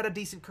guy's had a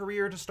decent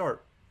career to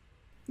start.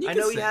 I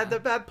know he had the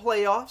bad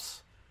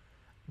playoffs,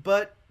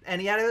 and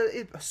he had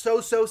a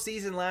so-so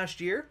season last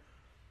year.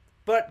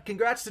 But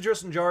congrats to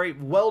Tristan Jarry.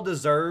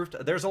 Well-deserved.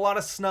 There's a lot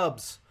of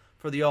snubs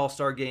for the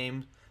All-Star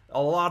Game.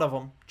 A lot of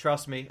them,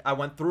 trust me. I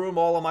went through them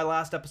all on my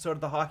last episode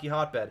of the Hockey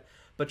Hotbed.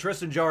 But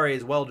Tristan Jarry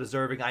is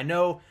well-deserving. I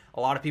know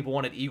a lot of people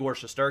wanted Igor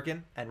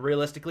Shesterkin, and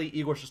realistically,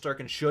 Igor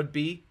Shesterkin should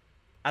be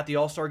at the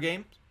All-Star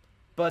Game.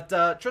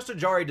 But Tristan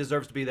Jarry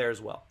deserves to be there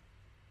as well.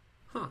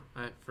 Huh.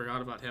 I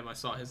forgot about him. I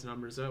saw his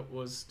numbers. That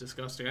was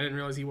disgusting. I didn't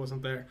realize he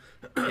wasn't there.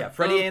 Yeah,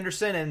 Freddie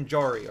Anderson and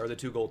Jarry are the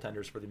two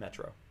goaltenders for the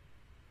Metro.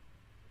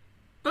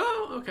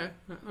 Oh, okay.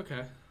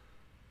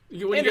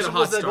 When Anderson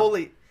was the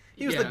goalie.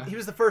 He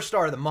was the first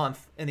star of the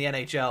month in the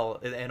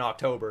NHL in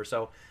October,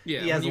 so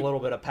he has a little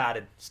bit of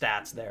padded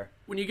stats there.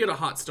 When you get a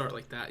hot start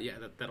like that,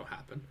 that'll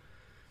happen.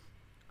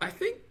 I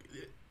think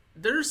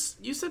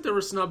you said there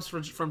were snubs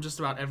from just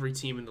about every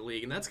team in the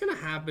league, and that's going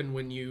to happen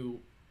when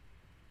you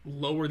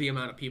lower the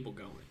amount of people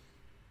going.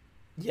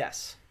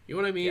 Yes. You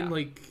know what I mean? Yeah.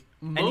 Like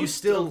you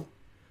still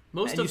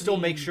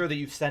make sure that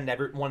you send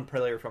one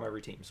player from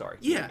every team. Sorry.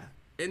 Yeah,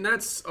 and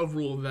that's a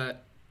rule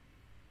that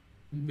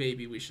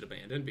maybe we should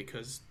abandon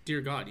because,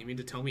 dear God, you mean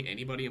to tell me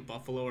anybody in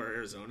Buffalo or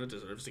Arizona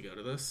deserves to go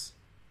to this?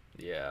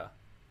 Yeah.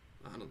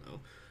 I don't know.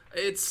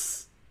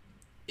 It's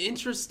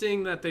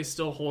interesting that they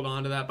still hold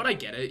on to that, but I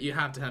get it. You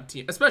have to have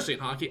team, especially in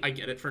hockey. I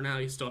get it for now.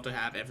 You still have to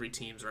have every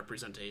team's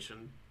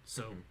representation,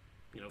 so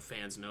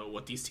fans know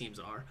what these teams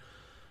are.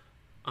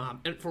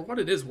 And for what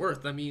it is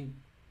worth, I mean,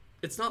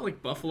 it's not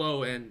like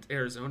Buffalo and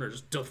Arizona are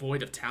just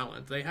devoid of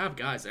talent. They have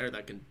guys there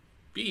that can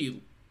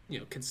be,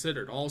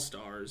 considered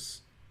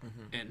all-stars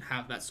and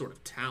have that sort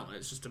of talent.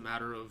 It's just a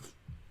matter of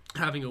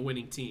having a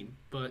winning team.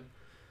 But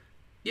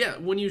yeah,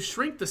 when you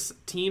shrink the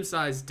team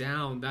size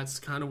down, that's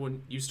kind of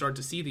when you start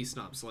to see these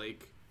snubs.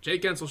 Like,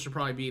 Jake Gensel should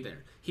probably be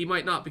there. He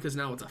might not because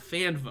now it's a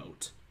fan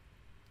vote.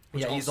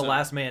 He's the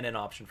last man in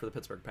option for the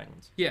Pittsburgh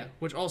Penguins. Yeah,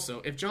 which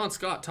also, if John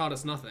Scott taught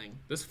us nothing,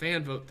 this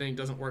fan vote thing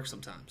doesn't work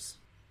sometimes.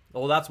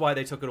 Well, that's why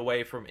they took it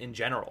away from in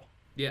general.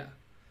 Yeah,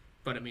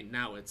 but I mean,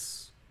 now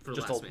it's for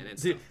just last man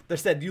in. They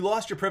said you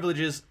lost your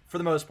privileges for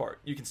the most part.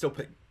 You can still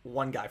pick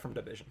one guy from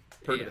division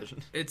per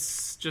division.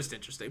 It's just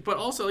interesting, but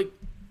also like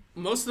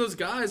most of those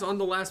guys on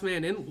the last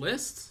man in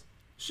list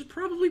should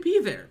probably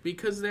be there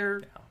because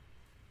they're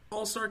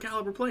all-star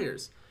caliber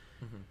players.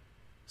 Mm-hmm.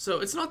 So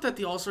it's not that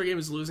the All-Star Game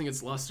is losing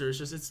its luster. It's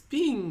just it's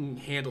being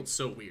handled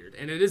so weird,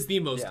 and it is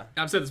the most. Yeah.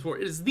 I've said this before.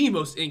 It is the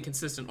most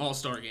inconsistent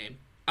All-Star Game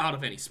out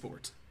of any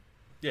sport.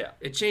 Yeah,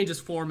 it changes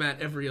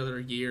format every other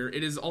year.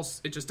 It is also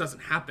it just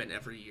doesn't happen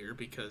every year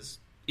because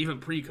even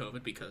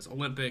pre-COVID, because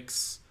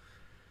Olympics,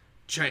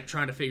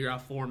 trying to figure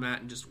out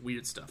format and just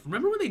weird stuff.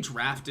 Remember when they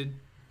drafted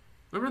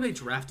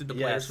the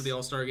players for the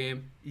All-Star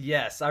Game?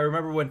 Yes, I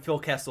remember when Phil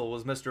Kessel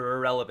was Mr.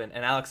 Irrelevant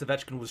and Alex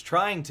Ovechkin was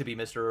trying to be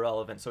Mr.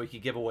 Irrelevant so he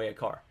could give away a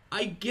car.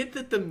 I get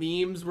that the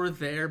memes were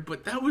there,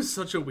 but that was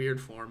such a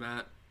weird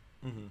format.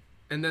 Mm-hmm.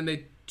 And then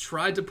they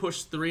tried to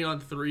push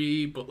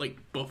 3-on-3, but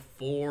like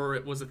before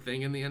it was a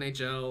thing in the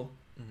NHL,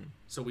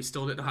 so we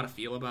still didn't know how to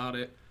feel about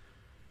it.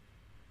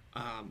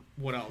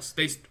 What else?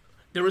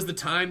 There was the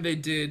time they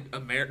did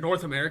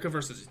North America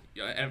versus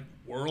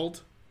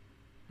World.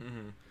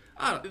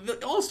 Mm-hmm.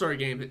 The All-Star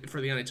Game for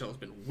the NHL has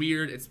been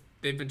weird.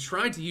 They've been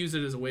trying to use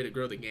it as a way to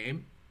grow the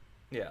game,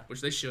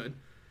 which they should.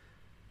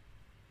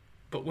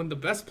 But when the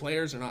best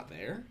players are not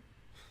there,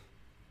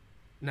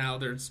 now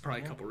there's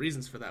probably a couple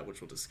reasons for that, which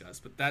we'll discuss,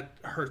 but that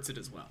hurts it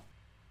as well.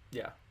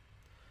 Yeah.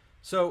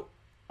 So,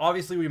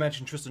 obviously we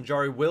mentioned Tristan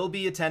Jarry will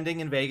be attending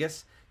in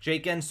Vegas.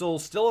 Jake Gensel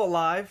still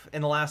alive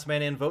in the last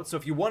man in vote, so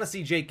if you want to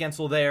see Jake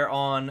Gensel there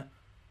on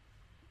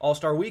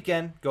All-Star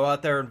Weekend, go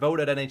out there and vote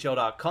at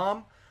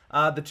NHL.com.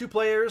 The two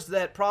players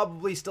that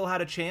probably still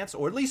had a chance,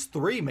 or at least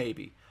three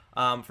maybe,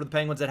 for the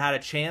Penguins that had a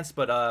chance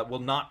but will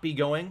not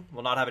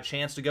have a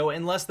chance to go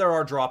unless there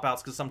are dropouts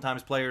because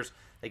sometimes players,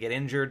 they get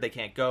injured, they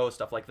can't go,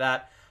 stuff like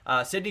that.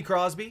 Sidney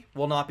Crosby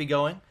will not be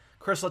going.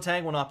 Chris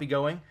Letang will not be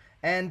going.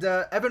 And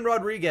Evan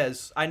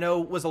Rodriguez, I know,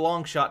 was a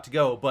long shot to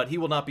go, but he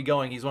will not be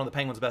going. He's one of the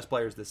Penguins' best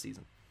players this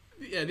season.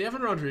 Yeah, the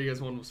Evan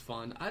Rodriguez one was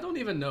fun. I don't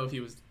even know if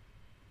he was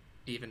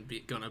even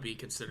going to be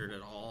considered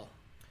at all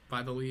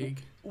by the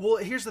league. Well,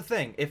 here's the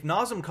thing. If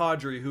Nazem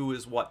Kadri, who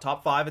is,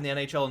 top 5 in the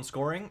NHL in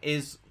scoring,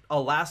 is a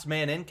last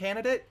man in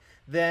candidate,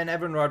 then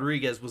Evan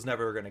Rodriguez was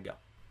never going to go.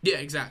 Yeah,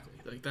 exactly.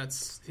 Like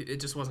it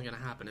just wasn't going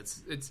to happen.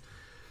 It's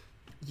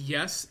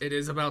yes, it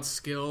is about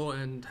skill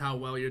and how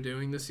well you're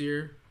doing this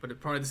year, but it's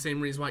probably the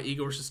same reason why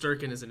Igor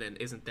Shesterkin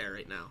isn't there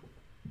right now.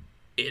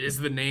 It is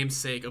the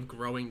namesake of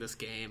growing this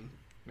game.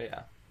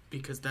 Yeah.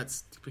 because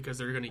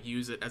they're going to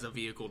use it as a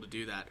vehicle to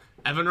do that.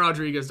 Evan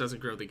Rodriguez doesn't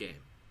grow the game.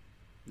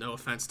 No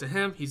offense to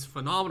him, he's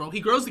phenomenal. He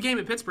grows the game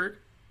in Pittsburgh.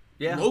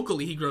 Yeah.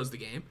 Locally, he grows the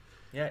game.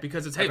 Yeah.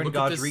 Because it's, Evan look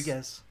at Rodriguez.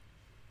 this.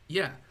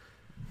 Yeah.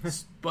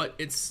 But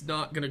it's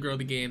not going to grow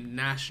the game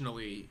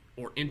nationally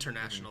or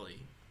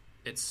internationally.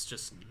 It's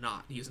just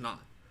not. He's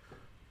not.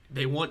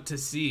 They want to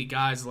see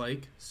guys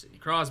like Sidney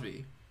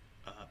Crosby,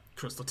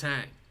 Chris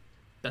Letang.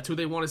 That's who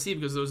they want to see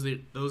because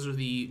those are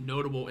the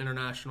notable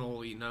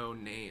internationally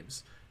known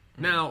names.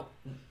 Now,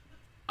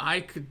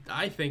 I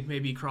think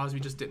maybe Crosby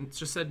just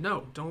said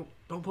no. Don't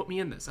put me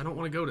in this. I don't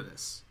want to go to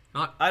this.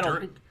 Not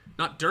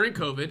during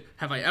COVID.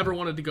 Have I ever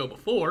wanted to go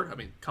before? I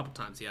mean, a couple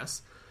times,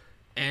 yes.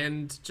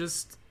 And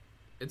just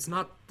it's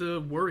not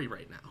the worry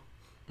right now.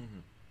 Mm-hmm.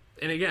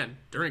 And again,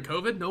 during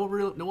COVID,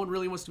 no one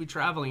really wants to be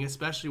traveling,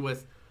 especially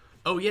with,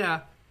 oh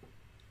yeah,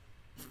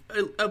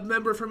 a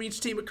member from each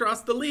team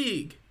across the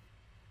league.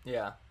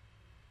 Yeah.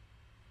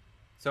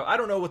 So I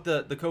don't know what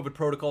the COVID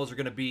protocols are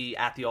going to be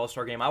at the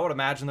All-Star game. I would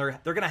imagine they're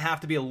going to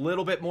have to be a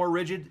little bit more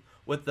rigid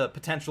with the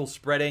potential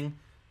spreading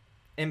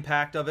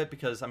impact of it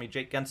because, I mean,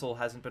 Jake Gensel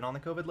hasn't been on the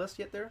COVID list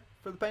yet there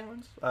for the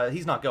Penguins.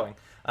 He's not going.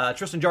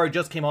 Tristan Jarry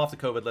just came off the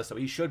COVID list, so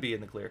he should be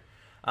in the clear.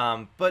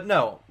 But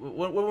no,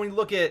 when we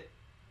look at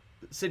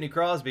Sidney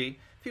Crosby,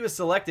 if he was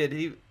selected,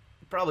 he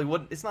probably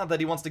wouldn't. It's not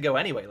that he wants to go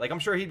anyway. Like, I'm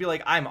sure he'd be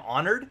like, I'm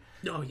honored,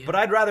 but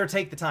I'd rather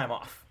take the time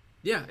off.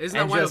 Yeah, isn't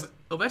that why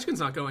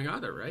Ovechkin's not going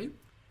either, right?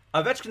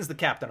 Ovechkin's the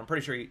captain. I'm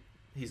pretty sure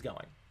he's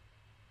going.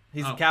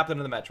 He's the captain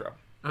of the Metro.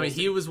 I mean,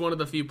 he was one of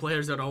the few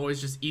players that always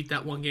just eat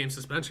that one game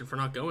suspension for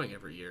not going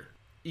every year.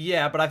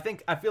 Yeah, but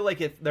I feel like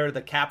if they're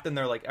the captain,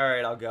 they're like, all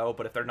right, I'll go.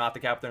 But if they're not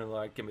the captain, they're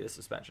like, give me the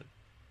suspension.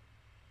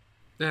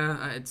 Yeah,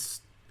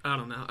 I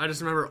don't know. I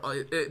just remember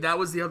that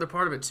was the other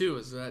part of it too,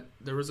 is that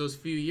there was those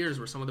few years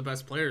where some of the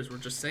best players were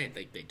just saying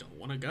they don't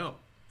want to go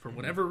for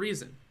whatever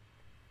reason.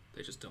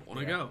 They just don't want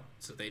to go,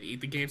 so they'd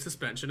eat the game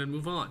suspension and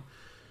move on.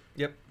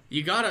 Yep.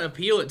 You gotta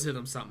appeal it to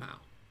them somehow.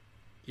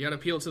 You gotta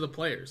appeal it to the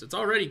players. It's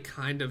already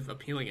kind of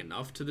appealing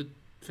enough to the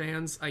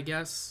fans, I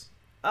guess.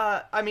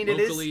 I mean,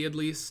 locally at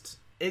least.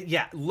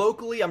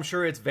 Locally, I'm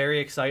sure it's very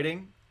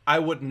exciting. I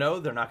wouldn't know.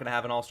 They're not going to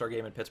have an All-Star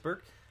game in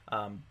Pittsburgh.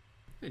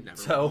 They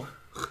never will.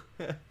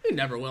 They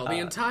never will. The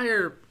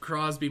entire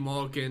Crosby,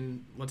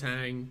 Malkin,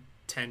 Letang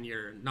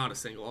tenure, not a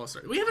single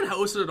All-Star. We haven't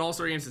hosted an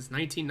All-Star game since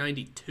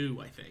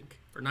 1992, I think,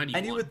 or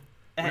 91.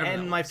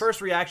 And my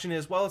first reaction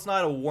is, well, it's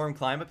not a warm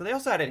climate, but they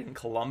also had it in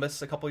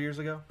Columbus a couple years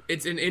ago.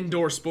 It's an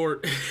indoor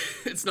sport.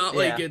 It's not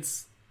like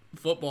it's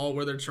football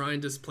where they're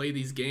trying to play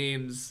these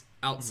games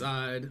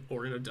outside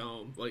or in a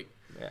dome.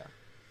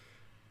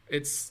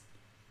 It's,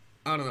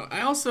 I don't know. I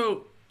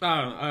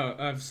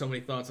have so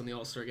many thoughts on the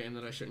All-Star game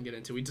that I shouldn't get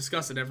into. We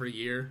discuss it every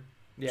year.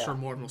 I'm sure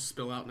more will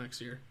spill out next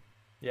year.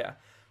 Yeah.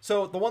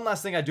 So the one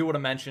last thing I do want to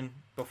mention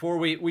before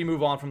we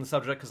move on from the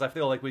subject, because I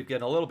feel like we've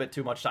given a little bit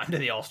too much time to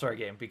the All-Star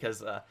game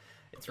because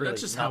it's really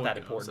That's just not how that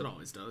it goes. important. It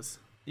always does.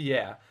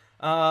 Yeah.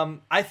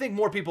 I think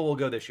more people will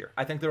go this year.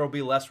 I think there will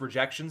be less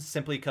rejections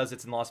simply because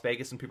it's in Las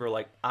Vegas and people are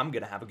like, I'm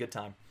going to have a good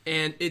time.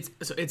 And it's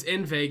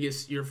in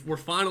Vegas. We're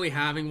finally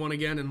having one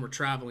again and we're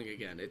traveling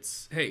again.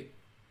 It's, hey,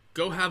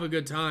 go have a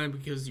good time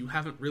because you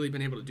haven't really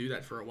been able to do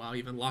that for a while.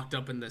 You've been locked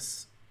up in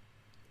this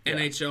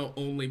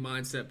NHL-only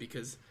mindset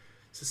because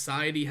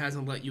society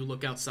hasn't let you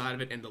look outside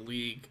of it and the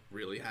league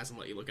really hasn't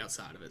let you look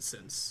outside of it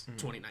since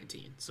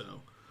 2019.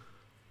 So,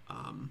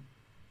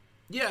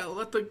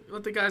 let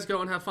the guys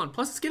go and have fun.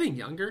 Plus, it's getting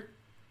younger.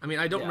 I mean,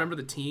 I don't remember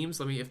the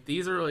teams. I mean, if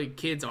these are like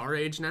kids our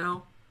age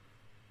now,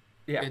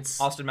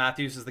 it's Austin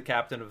Matthews is the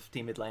captain of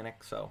Team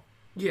Atlantic. So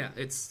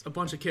it's a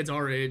bunch of kids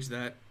our age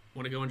that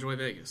want to go enjoy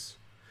Vegas.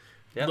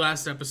 Yep.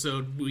 Last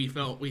episode we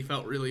felt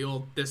really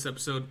old. This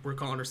episode we're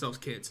calling ourselves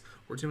kids.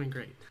 We're doing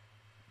great.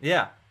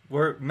 Yeah.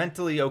 We're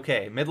mentally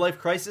okay. Midlife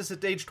crisis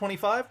at age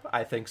 25?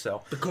 I think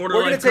so. The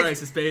quarter-life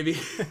crisis, baby.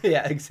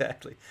 Yeah,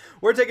 exactly.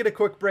 We're taking a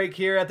quick break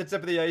here at the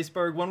tip of the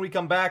iceberg. When we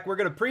come back, we're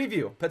going to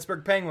preview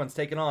Pittsburgh Penguins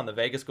taking on the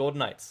Vegas Golden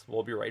Knights.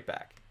 We'll be right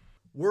back.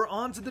 We're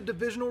on to the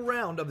divisional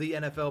round of the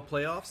NFL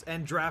playoffs,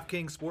 and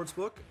DraftKings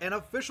Sportsbook, an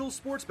official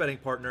sports betting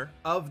partner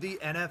of the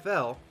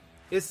NFL,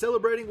 is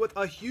celebrating with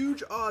a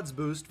huge odds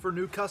boost for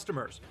new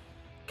customers.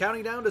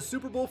 Counting down to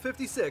Super Bowl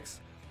 56,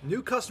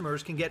 new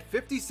customers can get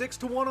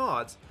 56-1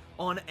 odds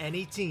on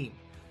any team.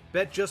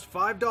 Bet just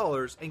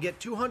 $5 and get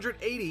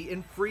 $280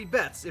 in free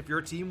bets if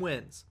your team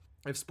wins.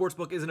 If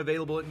Sportsbook isn't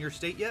available in your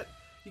state yet,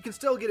 you can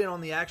still get in on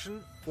the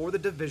action for the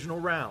divisional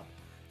round.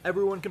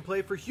 Everyone can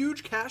play for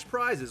huge cash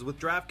prizes with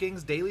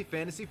DraftKings daily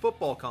fantasy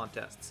football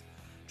contests.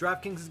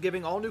 DraftKings is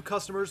giving all new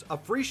customers a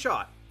free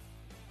shot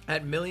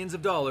at millions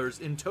of dollars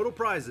in total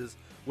prizes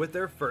with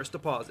their first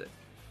deposit.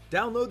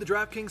 Download the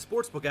DraftKings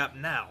Sportsbook app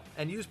now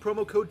and use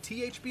promo code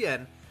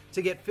THPN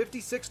to get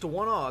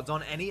 56-1 odds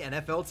on any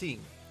NFL team.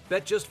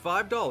 Bet just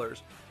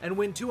 $5 and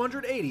win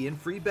 $280 in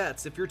free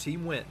bets if your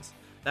team wins.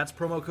 That's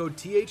promo code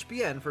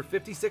THPN for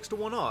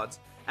 56-1 odds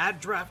at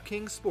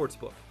DraftKings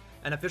Sportsbook,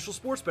 an official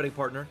sports betting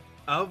partner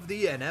of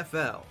the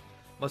NFL.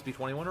 Must be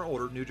 21 or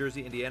older, New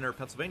Jersey, Indiana, or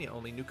Pennsylvania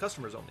only, new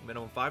customers only.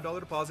 Minimum $5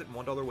 deposit and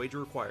 $1 wager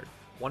required.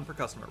 One per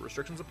customer.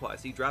 Restrictions apply.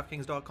 See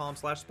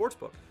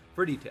DraftKings.com/sportsbook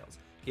for details.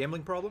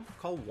 Gambling problem?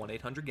 Call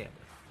 1-800-GAMBLER.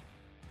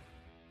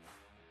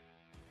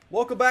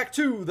 Welcome back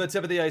to the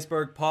Tip of the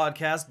Iceberg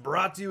podcast,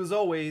 brought to you as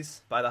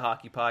always by the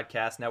Hockey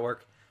Podcast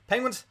Network.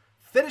 Penguins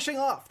finishing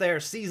off their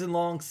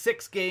season-long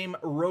 6-game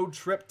road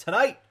trip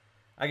tonight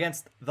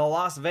against the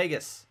Las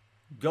Vegas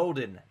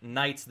Golden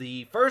Knights,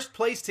 the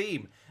first-place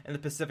team in the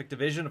Pacific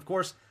Division. Of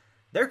course,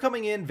 they're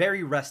coming in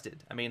very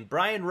rested. I mean,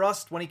 Brian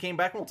Rust, when he came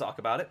back, and we'll talk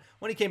about it,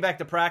 when he came back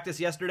to practice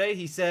yesterday,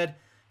 he said,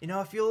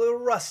 I feel a little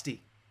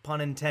rusty,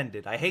 pun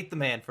intended. I hate the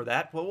man for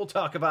that, but we'll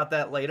talk about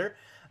that later.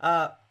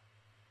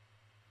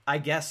 I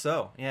guess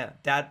so, yeah,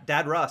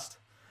 Dad Rust.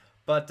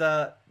 But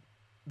the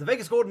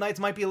Vegas Golden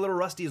Knights might be a little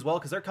rusty as well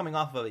because they're coming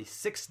off of a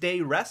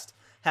 6-day rest,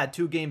 had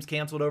 2 games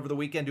canceled over the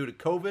weekend due to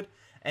COVID,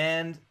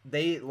 and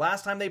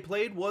last time they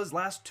played was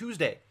last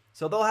Tuesday.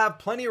 So they'll have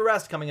plenty of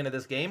rest coming into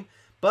this game,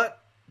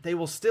 but they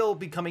will still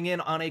be coming in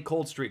on a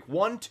cold streak.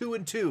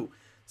 1-2-2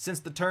 since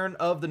the turn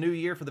of the new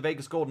year for the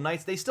Vegas Golden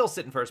Knights. They still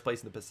sit in first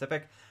place in the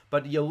Pacific,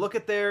 but you look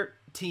at their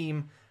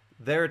team,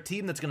 they're a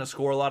team that's going to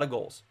score a lot of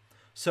goals.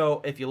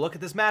 So if you look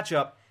at this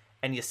matchup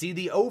and you see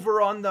the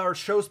over on our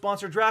show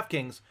sponsor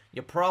DraftKings,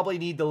 you probably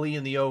need to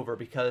lean the over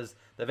because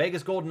the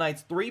Vegas Golden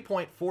Knights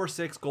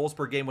 3.46 goals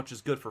per game, which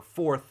is good for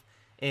 4th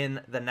in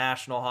the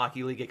National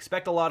Hockey League.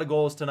 Expect a lot of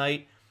goals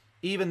tonight,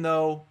 even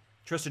though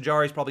Tristan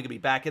Jarry is probably going to be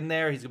back in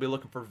there. He's going to be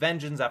looking for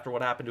vengeance after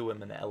what happened to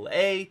him in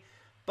LA.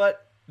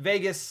 But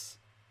Vegas,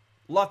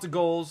 lots of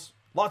goals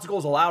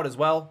allowed as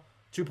well.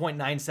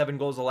 2.97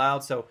 goals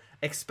allowed. So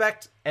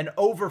expect an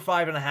over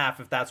 5.5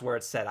 if that's where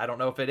it's set. I don't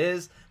know if it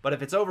is, but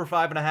if it's over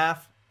 5.5,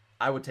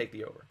 I would take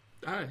the over.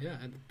 Yeah,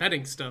 and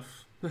betting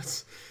stuff.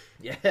 That's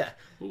yeah.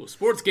 Ooh,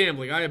 sports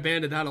gambling. I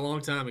abandoned that a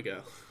long time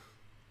ago.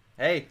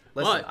 Hey,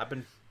 listen, I've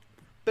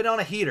been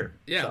on a heater.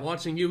 Yeah, so.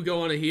 Watching you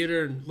go on a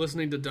heater and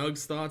listening to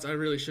Doug's thoughts, I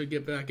really should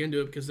get back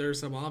into it because there are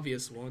some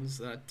obvious ones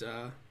that,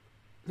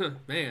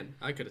 man,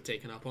 I could have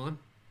taken up on.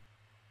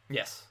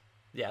 Yes.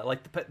 Yeah,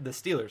 like the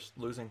Steelers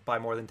losing by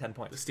more than 10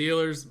 points. The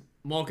Steelers,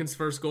 Malkin's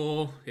first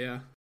goal,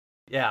 yeah.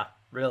 Yeah,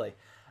 really.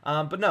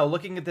 But no,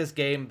 looking at this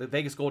game, the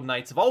Vegas Golden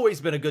Knights have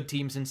always been a good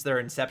team since their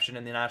inception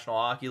in the National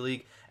Hockey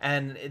League,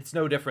 and it's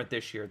no different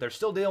this year. They're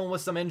still dealing with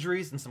some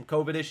injuries and some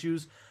COVID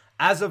issues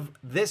as of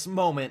this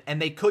moment,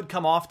 and they could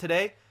come off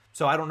today,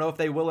 so I don't know if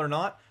they will or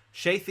not.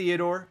 Shea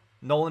Theodore,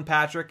 Nolan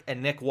Patrick,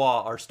 and Nick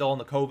Waugh are still on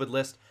the COVID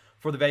list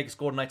for the Vegas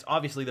Golden Knights.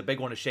 Obviously, the big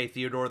one is Shea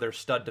Theodore, their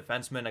stud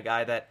defenseman, a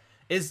guy that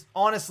is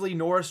honestly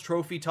Norris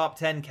Trophy top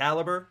 10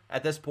 caliber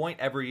at this point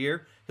every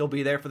year. He'll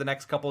be there for the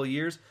next couple of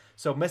years.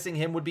 So missing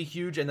him would be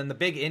huge. And then the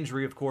big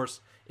injury, of course,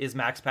 is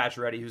Max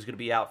Pacioretty, who's going to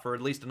be out for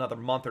at least another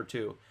month or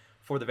two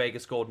for the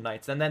Vegas Golden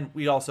Knights. And then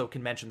we also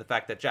can mention the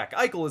fact that Jack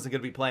Eichel isn't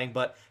going to be playing,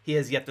 but he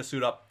has yet to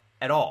suit up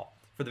at all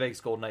for the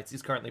Vegas Golden Knights.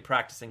 He's currently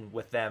practicing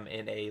with them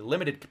in a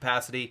limited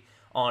capacity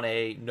on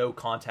a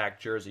no-contact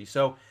jersey.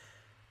 So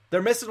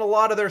they're missing a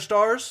lot of their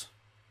stars.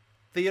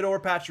 Theodore,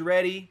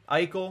 Pacioretty,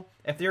 Eichel.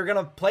 If you're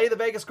going to play the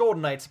Vegas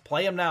Golden Knights,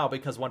 play him now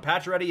because when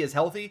Pacioretty is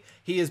healthy,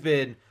 he has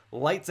been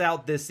lights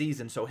out this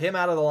season. So him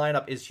out of the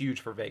lineup is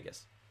huge for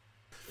Vegas.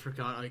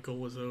 Forgot Eichel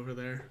was over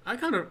there.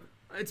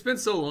 It's been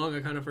so long,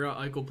 I kind of forgot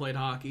Eichel played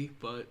hockey,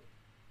 but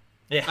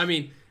yeah. I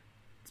mean,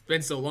 it's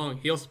been so long.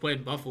 He also played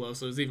in Buffalo,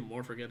 so it was even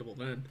more forgettable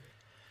then.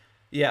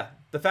 Yeah,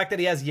 the fact that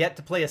he has yet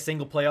to play a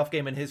single playoff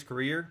game in his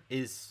career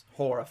is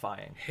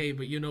horrifying. Hey,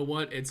 but you know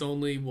what? It's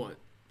only,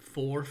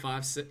 4,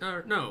 5, 6...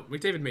 no,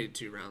 McDavid made it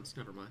 2 rounds.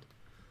 Never mind.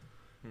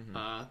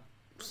 Mm-hmm.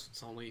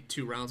 It's only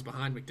 2 rounds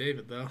behind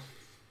McDavid, though.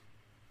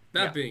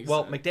 That being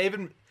said...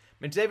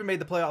 McDavid made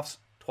the playoffs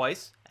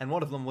twice, and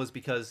one of them was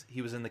because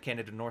he was in the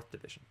Canada North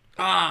Division.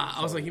 I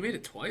was like, he made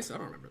it twice? I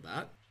don't remember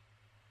that.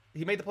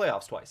 He made the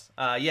playoffs twice.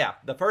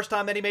 The first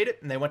time that he made it,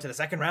 and they went to the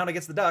second round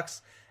against the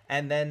Ducks,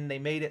 and then they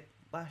made it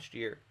last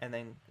year, and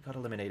then got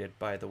eliminated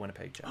by the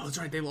Winnipeg Jets. Oh, that's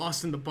right. They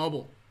lost in the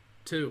bubble,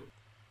 too.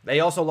 They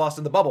also lost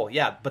in the bubble,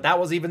 yeah, but that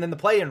was even in the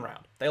play-in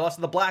round. They lost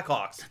to the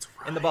Blackhawks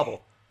in the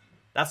bubble.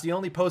 That's the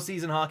only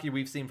postseason hockey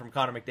we've seen from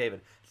Connor McDavid.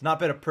 It's not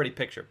been a pretty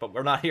picture, but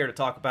we're not here to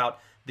talk about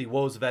the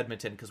woes of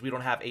Edmonton because we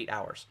don't have 8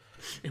 hours.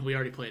 And we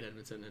already played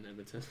Edmonton in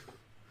Edmonton.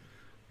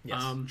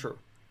 Yes, true.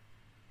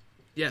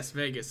 Yes,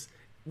 Vegas.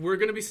 We're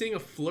going to be seeing a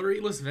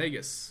flurryless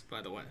Vegas,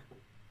 by the way,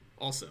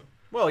 also.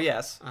 Well,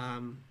 yes.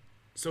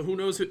 So who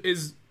knows?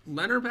 Is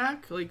Leonard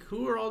back? Like,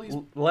 who are all these?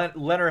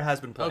 Leonard has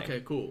been playing.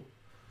 Okay, cool.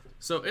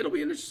 So it'll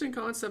be an interesting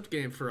concept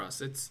game for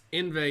us. It's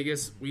in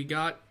Vegas. We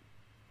got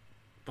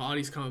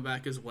bodies coming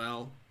back as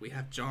well. We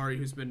have Jarry,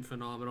 who's been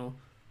phenomenal.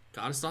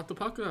 Got to stop the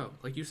puck, though.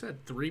 Like you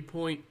said,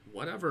 3-point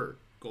whatever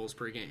goals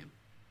per game.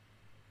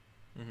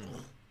 Mm-hmm.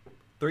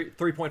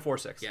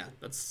 3.46. Yeah,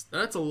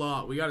 that's a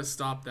lot. We got to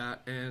stop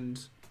that. And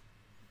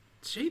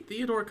Shea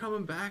Theodore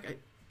coming back,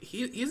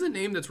 he's a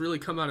name that's really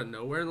come out of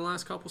nowhere in the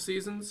last couple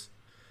seasons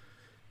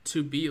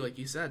to be, like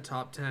you said,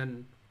 top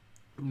 10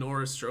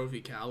 Norris Trophy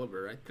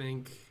caliber. I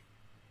think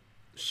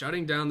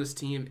shutting down this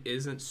team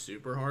isn't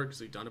super hard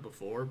because we've done it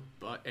before,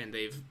 and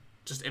they've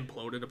just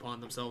imploded upon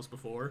themselves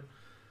before.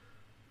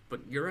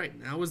 But you're right.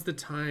 Now is the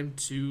time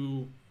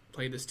to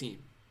play this team.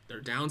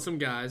 They're down some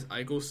guys.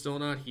 Eichel's still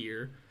not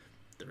here.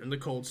 They're in the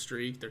cold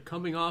streak. They're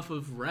coming off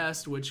of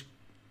rest, which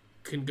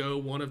can go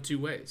one of two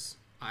ways.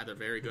 Either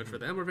very good for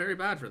them or very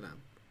bad for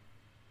them.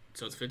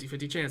 So it's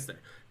 50-50 chance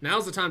there.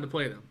 Now's the time to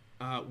play them.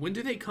 When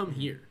do they come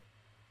here?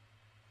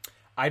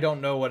 I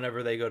don't know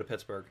whenever they go to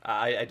Pittsburgh.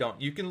 I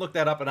don't. You can look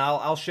that up, and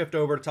I'll shift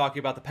over to talking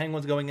about the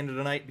Penguins going into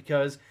tonight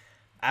because,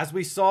 as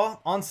we saw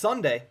on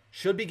Sunday,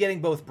 should be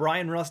getting both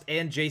Brian Rust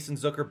and Jason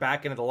Zucker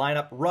back into the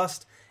lineup.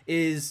 Rust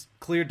is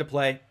cleared to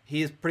play.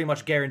 He is pretty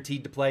much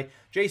guaranteed to play.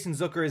 Jason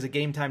Zucker is a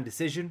game-time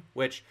decision,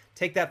 which,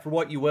 take that for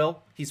what you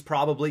will. He's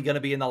probably going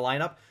to be in the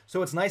lineup.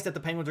 So it's nice that the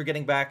Penguins are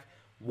getting back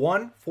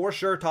one, for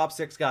sure, top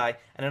six guy,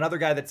 and another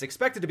guy that's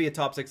expected to be a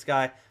top six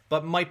guy,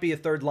 but might be a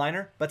third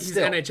liner. But He's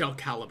still, NHL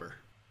caliber.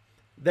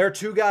 there are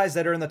two guys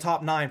that are in the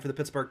top 9 for the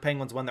Pittsburgh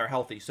Penguins when they're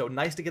healthy. So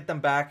nice to get them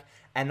back.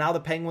 And now the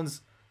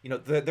Penguins,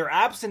 their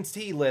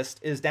absentee list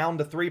is down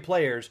to 3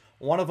 players,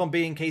 one of them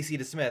being Casey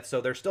DeSmith.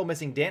 So they're still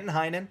missing Danton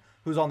Heinen,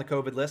 who's on the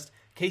COVID list,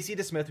 Casey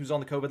DeSmith, who's on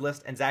the COVID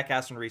list, and Zach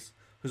Aston-Reese,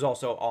 who's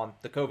also on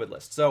the COVID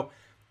list. So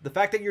the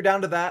fact that you're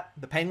down to that,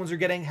 the Penguins are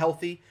getting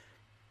healthy.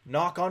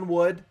 Knock on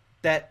wood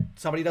that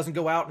somebody doesn't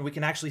go out and we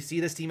can actually see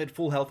this team at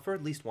full health for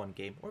at least one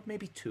game, or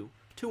maybe 2.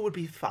 2 would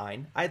be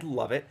fine. I'd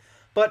love it.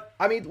 But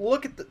I mean,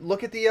 look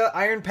at the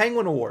Iron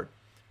Penguin Award.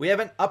 We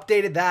haven't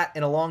updated that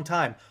in a long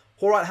time.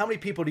 Horat, how many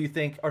people do you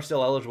think are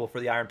still eligible for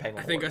the Iron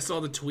Penguin I think Award? I saw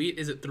the tweet.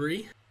 Is it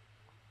 3?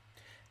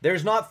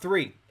 There's not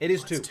 3. It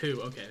is 2. It's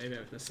 2. Okay, maybe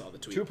I saw the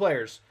tweet. 2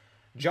 players.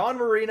 John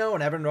Marino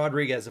and Evan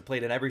Rodriguez have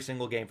played in every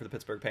single game for the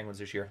Pittsburgh Penguins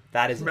this year.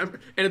 That is Remember,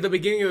 and at the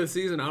beginning of the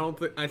season,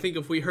 I think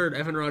if we heard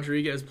Evan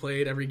Rodriguez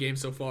played every game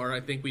so far, I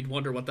think we'd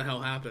wonder what the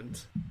hell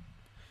happened.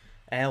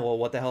 And well,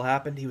 what the hell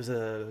happened? He was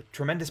a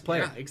tremendous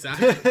player. Yeah,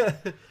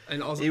 exactly.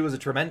 And also, he's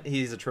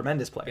a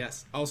tremendous player.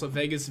 Yes. Also,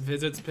 Vegas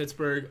visits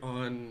Pittsburgh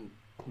on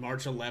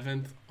March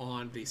 11th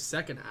on the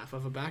second half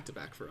of a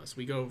back-to-back for us.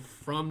 We go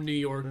from New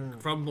York,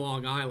 from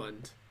Long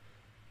Island,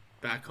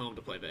 back home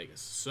to play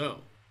Vegas. So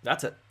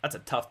that's a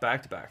tough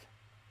back-to-back.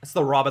 That's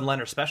the Robin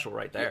Leonard special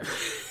right there.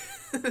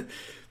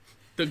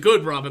 The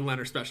good Robin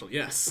Leonard special,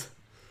 yes.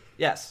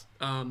 Yes.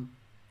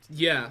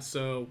 Yeah,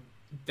 so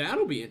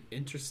that'll be an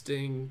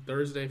interesting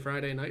Thursday,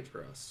 Friday night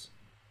for us.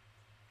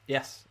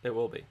 Yes, it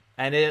will be.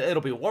 And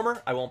it'll be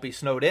warmer. I won't be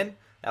snowed in.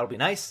 That'll be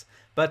nice.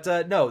 But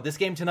no, this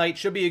game tonight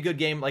should be a good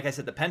game. Like I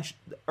said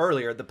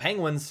earlier, the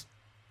Penguins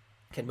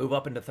can move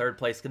up into third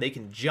place. They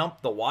can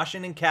jump the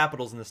Washington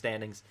Capitals in the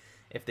standings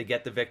if they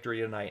get the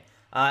victory tonight.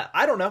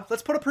 I don't know.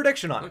 Let's put a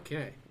prediction on it.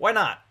 Okay. Why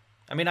not?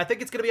 I mean, I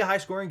think it's going to be a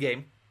high-scoring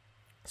game.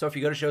 So if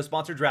you go to show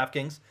sponsor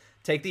DraftKings,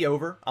 take the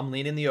over. I'm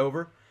leaning the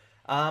over.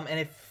 And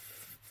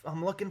if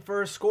I'm looking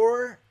for a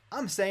score,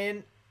 I'm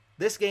saying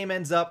this game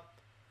ends up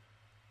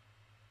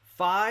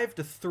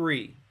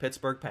 5-3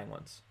 Pittsburgh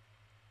Penguins.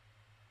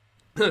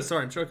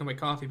 Sorry, I'm choking on my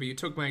coffee, but you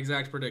took my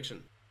exact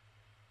prediction.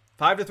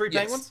 5-3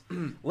 Yes.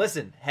 Penguins?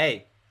 Listen,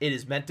 hey, it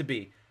is meant to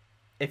be.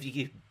 If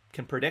you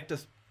can predict a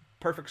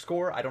perfect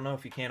score, I don't know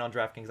if you can on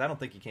DraftKings. I don't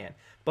think you can.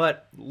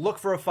 But look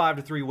for a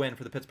 5-3 win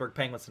for the Pittsburgh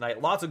Penguins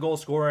tonight. Lots of goal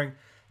scoring.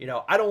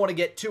 I don't want to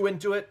get too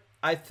into it.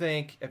 I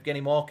think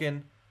Evgeny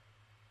Malkin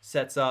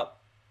sets up.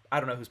 I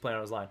don't know who's playing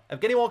on his line.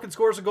 Evgeny Malkin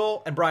scores a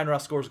goal, and Brian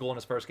Rust scores a goal in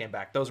his first game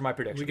back. Those are my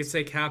predictions. We could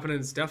say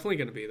Kapanen's definitely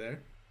going to be there.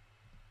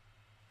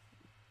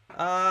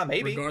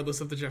 Maybe.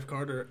 Regardless of the Jeff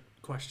Carter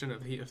question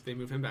of if they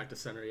move him back to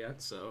center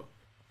yet. So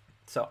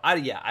I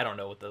don't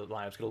know what the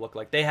lineup's going to look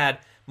like. They had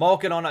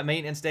Malkin on a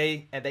maintenance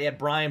day, and they had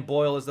Brian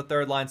Boyle as the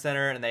third-line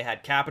center, and they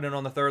had Kapanen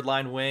on the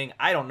third-line wing.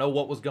 I don't know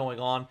what was going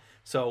on,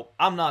 so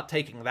I'm not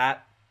taking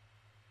that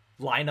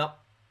lineup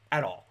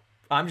at all.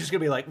 I'm just going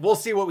to be like, we'll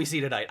see what we see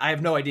tonight. I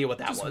have no idea what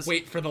that was. Just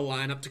wait for the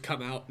lineup to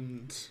come out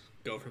and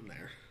go from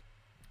there.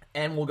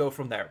 And we'll go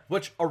from there.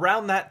 Which,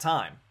 around that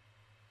time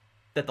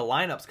that the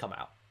lineups come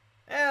out,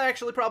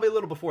 actually probably a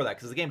little before that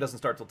because the game doesn't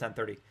start till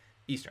 10:30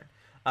 Eastern.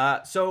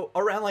 So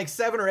around like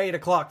 7 or 8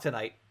 o'clock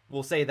tonight,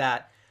 we'll say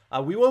that,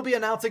 we will be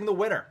announcing the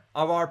winner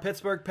of our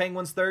Pittsburgh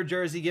Penguins third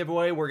jersey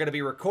giveaway. We're going to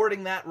be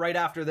recording that right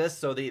after this,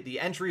 so the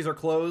entries are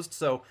closed.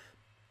 So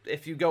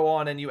if you go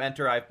on and you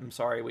enter, I'm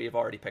sorry, we've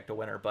already picked a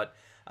winner, but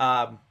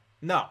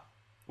no,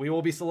 we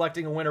will be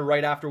selecting a winner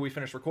right after we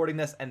finish recording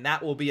this, and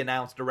that will be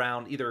announced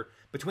around either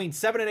between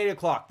 7 and 8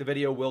 o'clock. The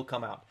video will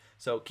come out,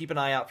 so keep an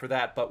eye out for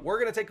that. But we're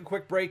going to take a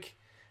quick break,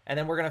 and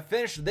then we're going to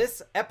finish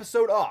this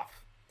episode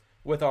off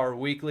with our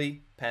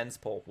weekly Pens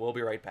poll. We'll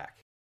be right back.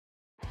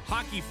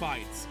 Hockey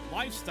fights,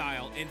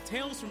 lifestyle, and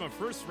tales from a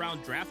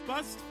first-round draft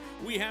bust?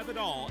 We have it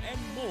all and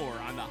more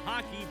on the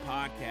Hockey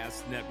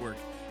Podcast Network,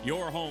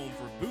 your home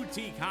for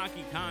boutique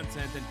hockey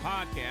content and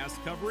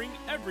podcasts covering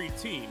every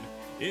team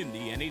in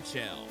the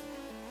NHL.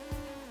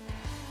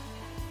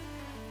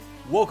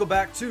 Welcome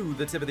back to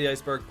the Tip of the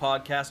Iceberg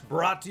podcast,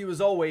 brought to you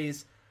as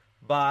always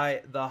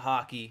by the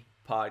Hockey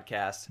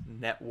Podcast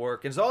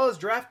Network, as well as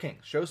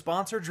DraftKings, show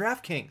sponsor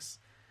DraftKings.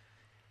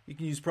 You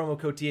can use promo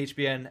code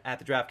THPN at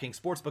the DraftKings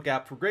Sportsbook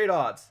app for great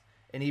odds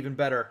and even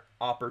better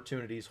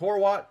opportunities.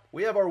 Horwat,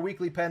 we have our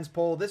weekly Pens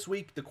poll. This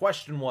week, the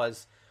question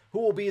was, who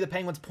will be the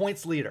Penguins'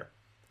 points leader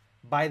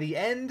by the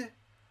end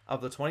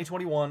of the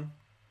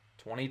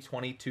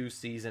 2021-2022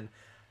 season?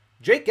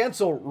 Jake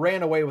Guentzel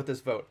ran away with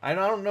this vote. I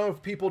don't know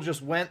if people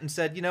just went and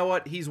said, you know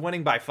what, he's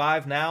winning by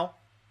 5 now,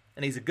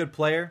 and he's a good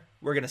player.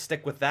 We're going to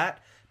stick with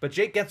that. But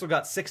Jake Guentzel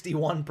got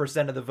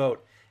 61% of the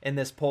vote in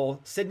this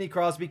poll. Sidney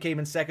Crosby came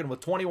in second with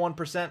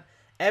 21%.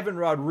 Evan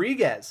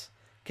Rodriguez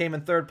came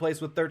in third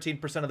place with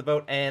 13% of the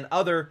vote, and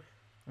other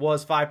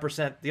was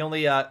 5%. The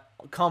only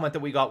comment that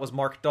we got was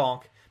Mark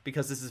Donk,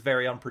 because this is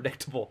very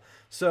unpredictable.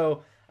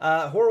 So,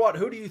 Horwat,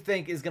 who do you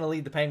think is going to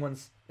lead the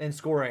Penguins in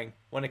scoring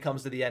when it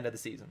comes to the end of the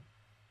season?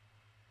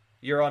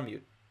 You're on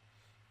mute.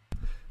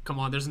 Come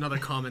on, there's another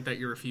comment that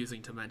you're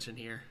refusing to mention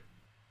here.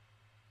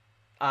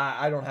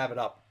 I don't have it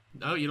up.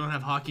 No, you don't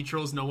have Hockey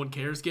Trolls No One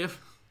Cares gif?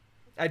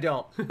 I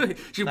don't.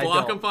 Did you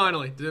block him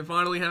finally? Did it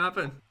finally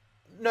happen?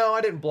 No,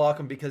 I didn't block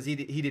him because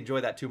he'd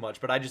enjoy that too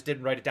much, but I just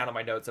didn't write it down in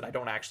my notes, and I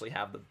don't actually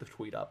have the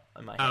tweet up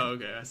in my hand. Oh,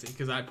 okay, I see.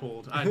 Because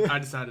I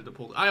decided to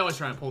pull. I always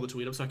try and pull the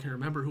tweet up so I can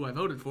remember who I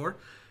voted for.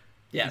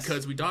 Yes.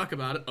 Because we talk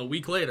about it a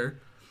week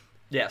later.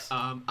 Yes.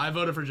 I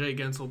voted for Jake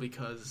Guentzel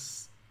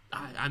because,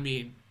 I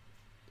mean,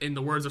 in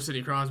the words of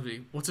Sidney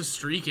Crosby, what's a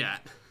streak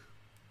at?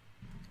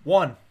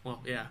 1.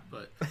 Well, yeah,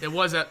 but it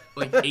was at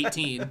like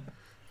 18.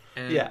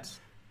 And yeah.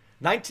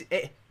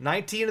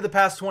 19 of the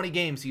past 20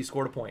 games, he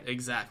scored a point.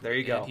 Exactly. There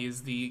you go. And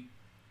he's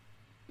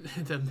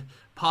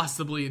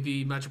possibly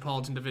the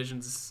Metropolitan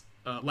Division's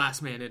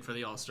last man in for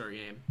the All-Star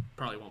game.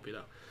 Probably won't be,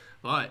 though.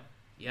 But,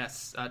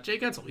 yes, Jake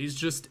Guentzel, he's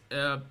just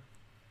a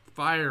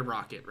fire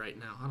rocket right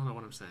now. I don't know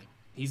what I'm saying.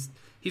 He's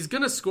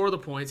going to score the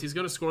points. He's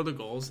going to score the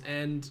goals.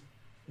 And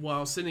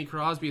while Sidney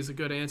Crosby is a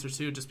good answer,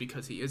 too, just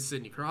because he is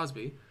Sidney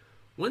Crosby,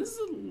 when's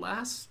the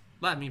last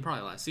 – I mean,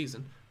 probably last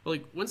season – but,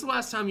 like, when's the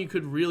last time you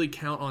could really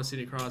count on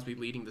Sidney Crosby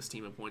leading this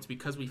team in points?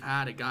 Because we've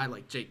had a guy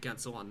like Jake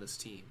Guentzel on this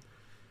team.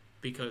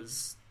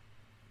 Because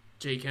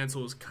Jake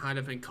Guentzel has kind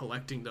of been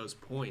collecting those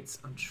points.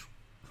 I'm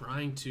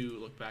trying to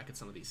look back at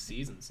some of these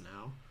seasons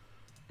now.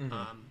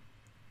 Mm-hmm.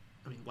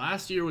 I mean,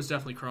 last year was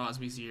definitely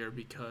Crosby's year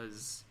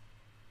because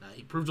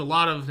he proved a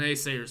lot of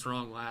naysayers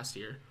wrong last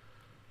year.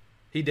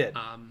 He did.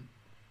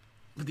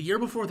 But the year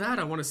before that,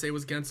 I want to say,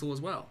 was Guentzel as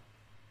well.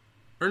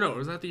 Or no,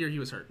 was that the year he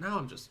was hurt? Now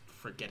I'm just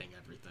forgetting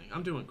everything.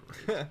 I'm doing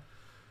great.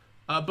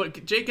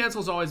 But Jake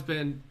Guentzel's always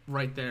been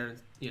right there,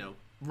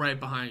 right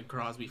behind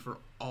Crosby for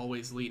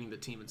always leading the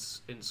team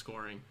in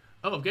scoring.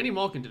 Oh, Evgeny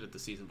Malkin did it the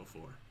season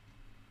before.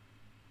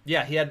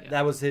 Yeah,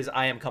 that was his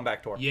I Am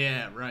Comeback tour.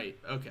 Yeah, right.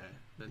 Okay.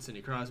 Then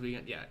Sidney Crosby.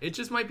 Yeah, it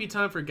just might be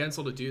time for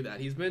Guentzel to do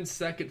that. He's been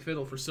second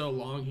fiddle for so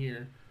long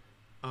here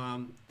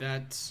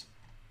that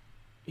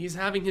he's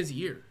having his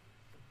year.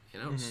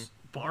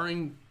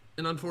 Barring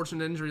an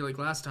unfortunate injury like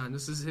last time,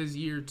 this is his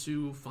year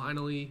to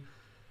finally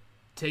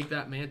take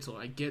that mantle.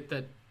 I get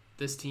that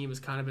this team has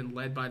kind of been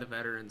led by the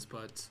veterans,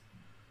 but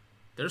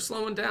they're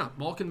slowing down.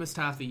 Malkin missed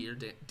half the year,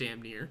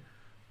 damn near.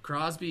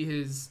 Crosby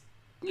is,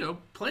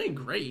 playing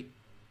great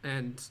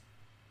and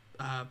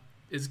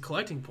is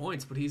collecting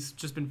points, but he's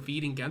just been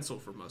feeding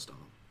Guentzel for most of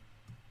them.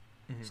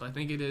 Mm-hmm. So I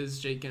think it is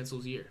Jake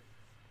Guentzel's year.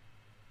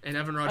 And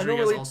Evan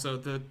Rodriguez also,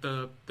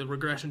 the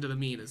regression to the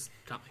mean is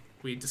coming.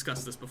 We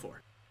discussed this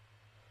before.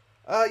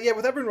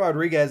 With Evan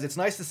Rodriguez, it's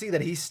nice to see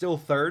that he's still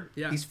third.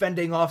 Yeah. He's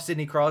fending off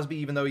Sidney Crosby,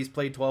 even though he's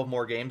played 12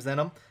 more games than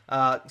him.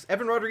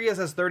 Evan Rodriguez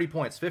has 30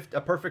 points,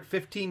 a perfect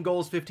 15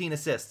 goals, 15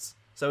 assists.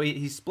 So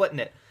he's splitting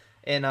it.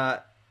 And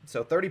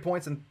so 30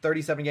 points in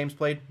 37 games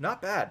played,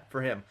 not bad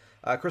for him.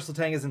 Chris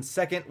Letang is in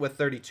second with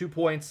 32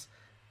 points.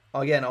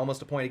 Again,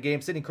 almost a point a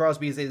game. Sidney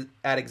Crosby is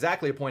at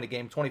exactly a point a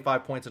game,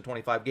 25 points in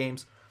 25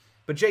 games.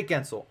 But Jake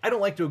Guentzel, I don't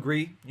like to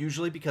agree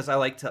usually because I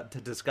like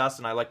to discuss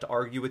and I like to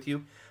argue with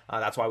you.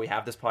 That's why we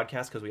have this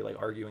podcast, because we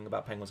like arguing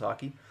about Penguins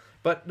hockey.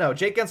 But no,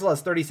 Jake Guentzel has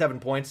 37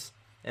 points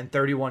in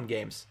 31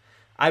 games.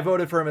 I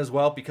voted for him as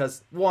well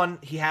because, 1,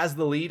 he has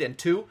the lead, and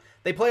 2,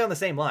 they play on the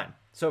same line.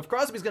 So if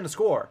Crosby's going to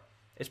score,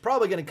 it's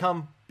probably going to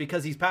come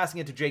because he's passing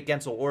it to Jake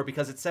Guentzel or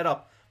because it's set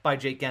up by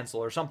Jake Guentzel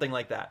or something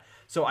like that.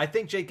 So I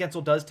think Jake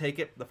Guentzel does take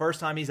it, the first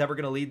time he's ever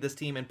going to lead this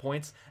team in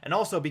points. And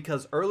also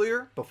because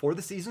earlier, before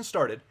the season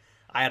started,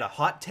 I had a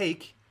hot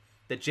take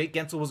that Jake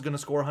Guentzel was going to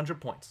score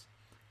 100 points.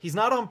 He's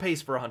not on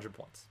pace for 100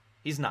 points.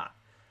 He's not.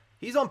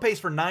 He's on pace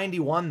for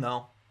 91,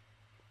 though.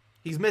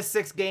 He's missed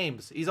 6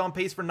 games. He's on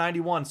pace for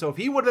 91. So if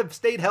he would have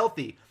stayed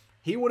healthy,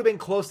 he would have been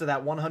close to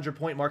that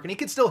 100-point mark, and he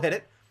could still hit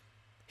it.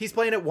 He's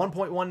playing at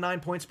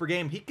 1.19 points per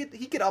game. He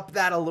could up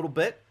that a little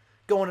bit,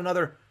 go on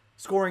another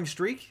scoring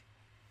streak.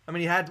 I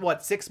mean, he had,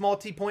 6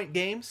 multi-point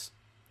games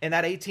in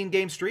that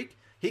 18-game streak?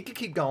 He could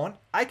keep going.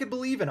 I could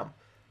believe in him.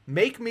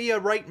 Make me a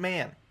right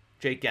man,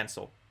 Jake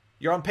Guentzel.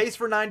 You're on pace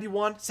for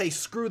 91. Say,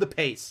 screw the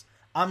pace.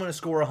 I'm going to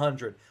score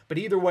 100. But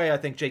either way, I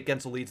think Jake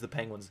Guentzel leads the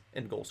Penguins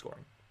in goal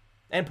scoring.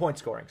 And point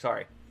scoring,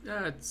 sorry.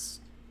 Yeah, it's...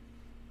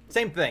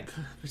 Same thing.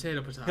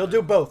 Potato. He'll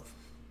do both.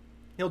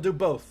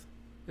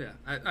 Yeah,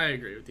 I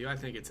agree with you. I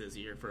think it's his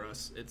year for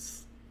us.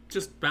 It's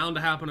just bound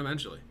to happen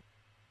eventually.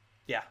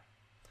 Yeah.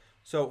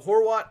 So,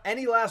 Horwat,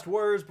 any last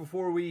words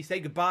before we say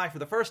goodbye for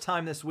the first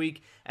time this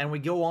week and we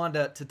go on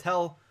to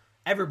tell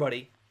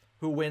everybody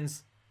who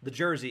wins the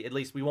jersey? At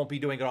least we won't be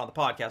doing it on the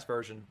podcast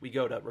version. We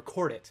go to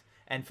record it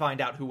and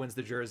find out who wins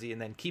the jersey and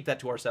then keep that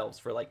to ourselves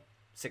for like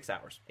 6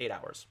 hours, 8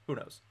 hours. Who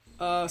knows?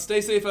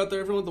 Stay safe out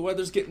there, everyone. The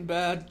weather's getting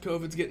bad.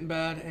 COVID's getting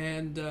bad.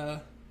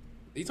 And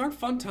these aren't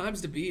fun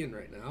times to be in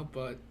right now.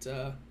 But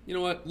you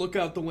know what? Look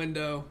out the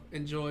window.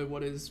 Enjoy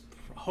what is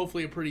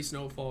hopefully a pretty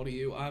snowfall to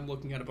you. I'm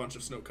looking at a bunch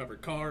of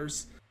snow-covered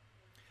cars.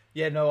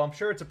 Yeah, no, I'm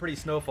sure it's a pretty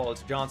snowfall.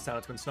 It's Johnstown.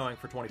 It's been snowing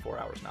for 24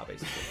 hours now,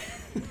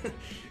 basically.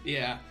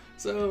 Yeah.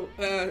 So,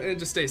 and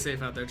just stay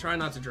safe out there. Try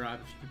not to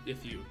drive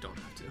if you don't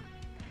have to.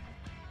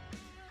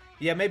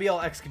 Yeah, maybe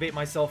I'll excavate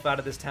myself out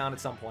of this town at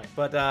some point.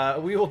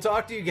 But we will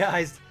talk to you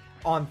guys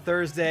on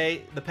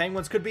Thursday. The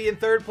Penguins could be in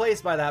third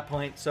place by that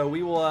point, so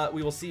we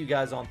will see you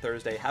guys on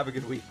Thursday. Have a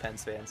good week,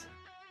 Pens fans.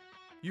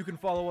 You can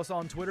follow us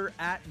on Twitter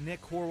at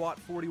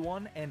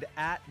NickHorwat41 and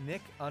at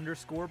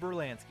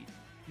Nick_Berlansky.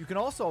 You can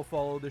also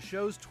follow the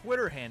show's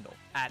Twitter handle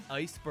at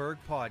Iceberg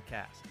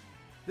Podcast.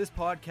 This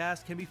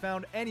podcast can be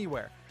found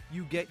anywhere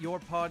you get your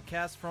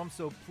podcasts from,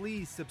 so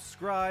please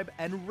subscribe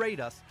and rate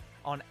us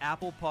on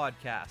Apple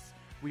Podcasts.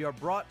 We are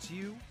brought to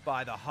you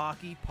by the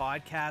Hockey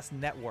Podcast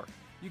Network.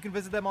 You can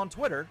visit them on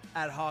Twitter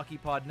at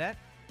HockeyPodNet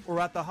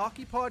or at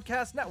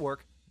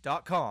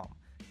thehockeypodcastnetwork.com.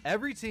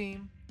 Every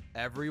team,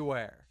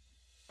 everywhere.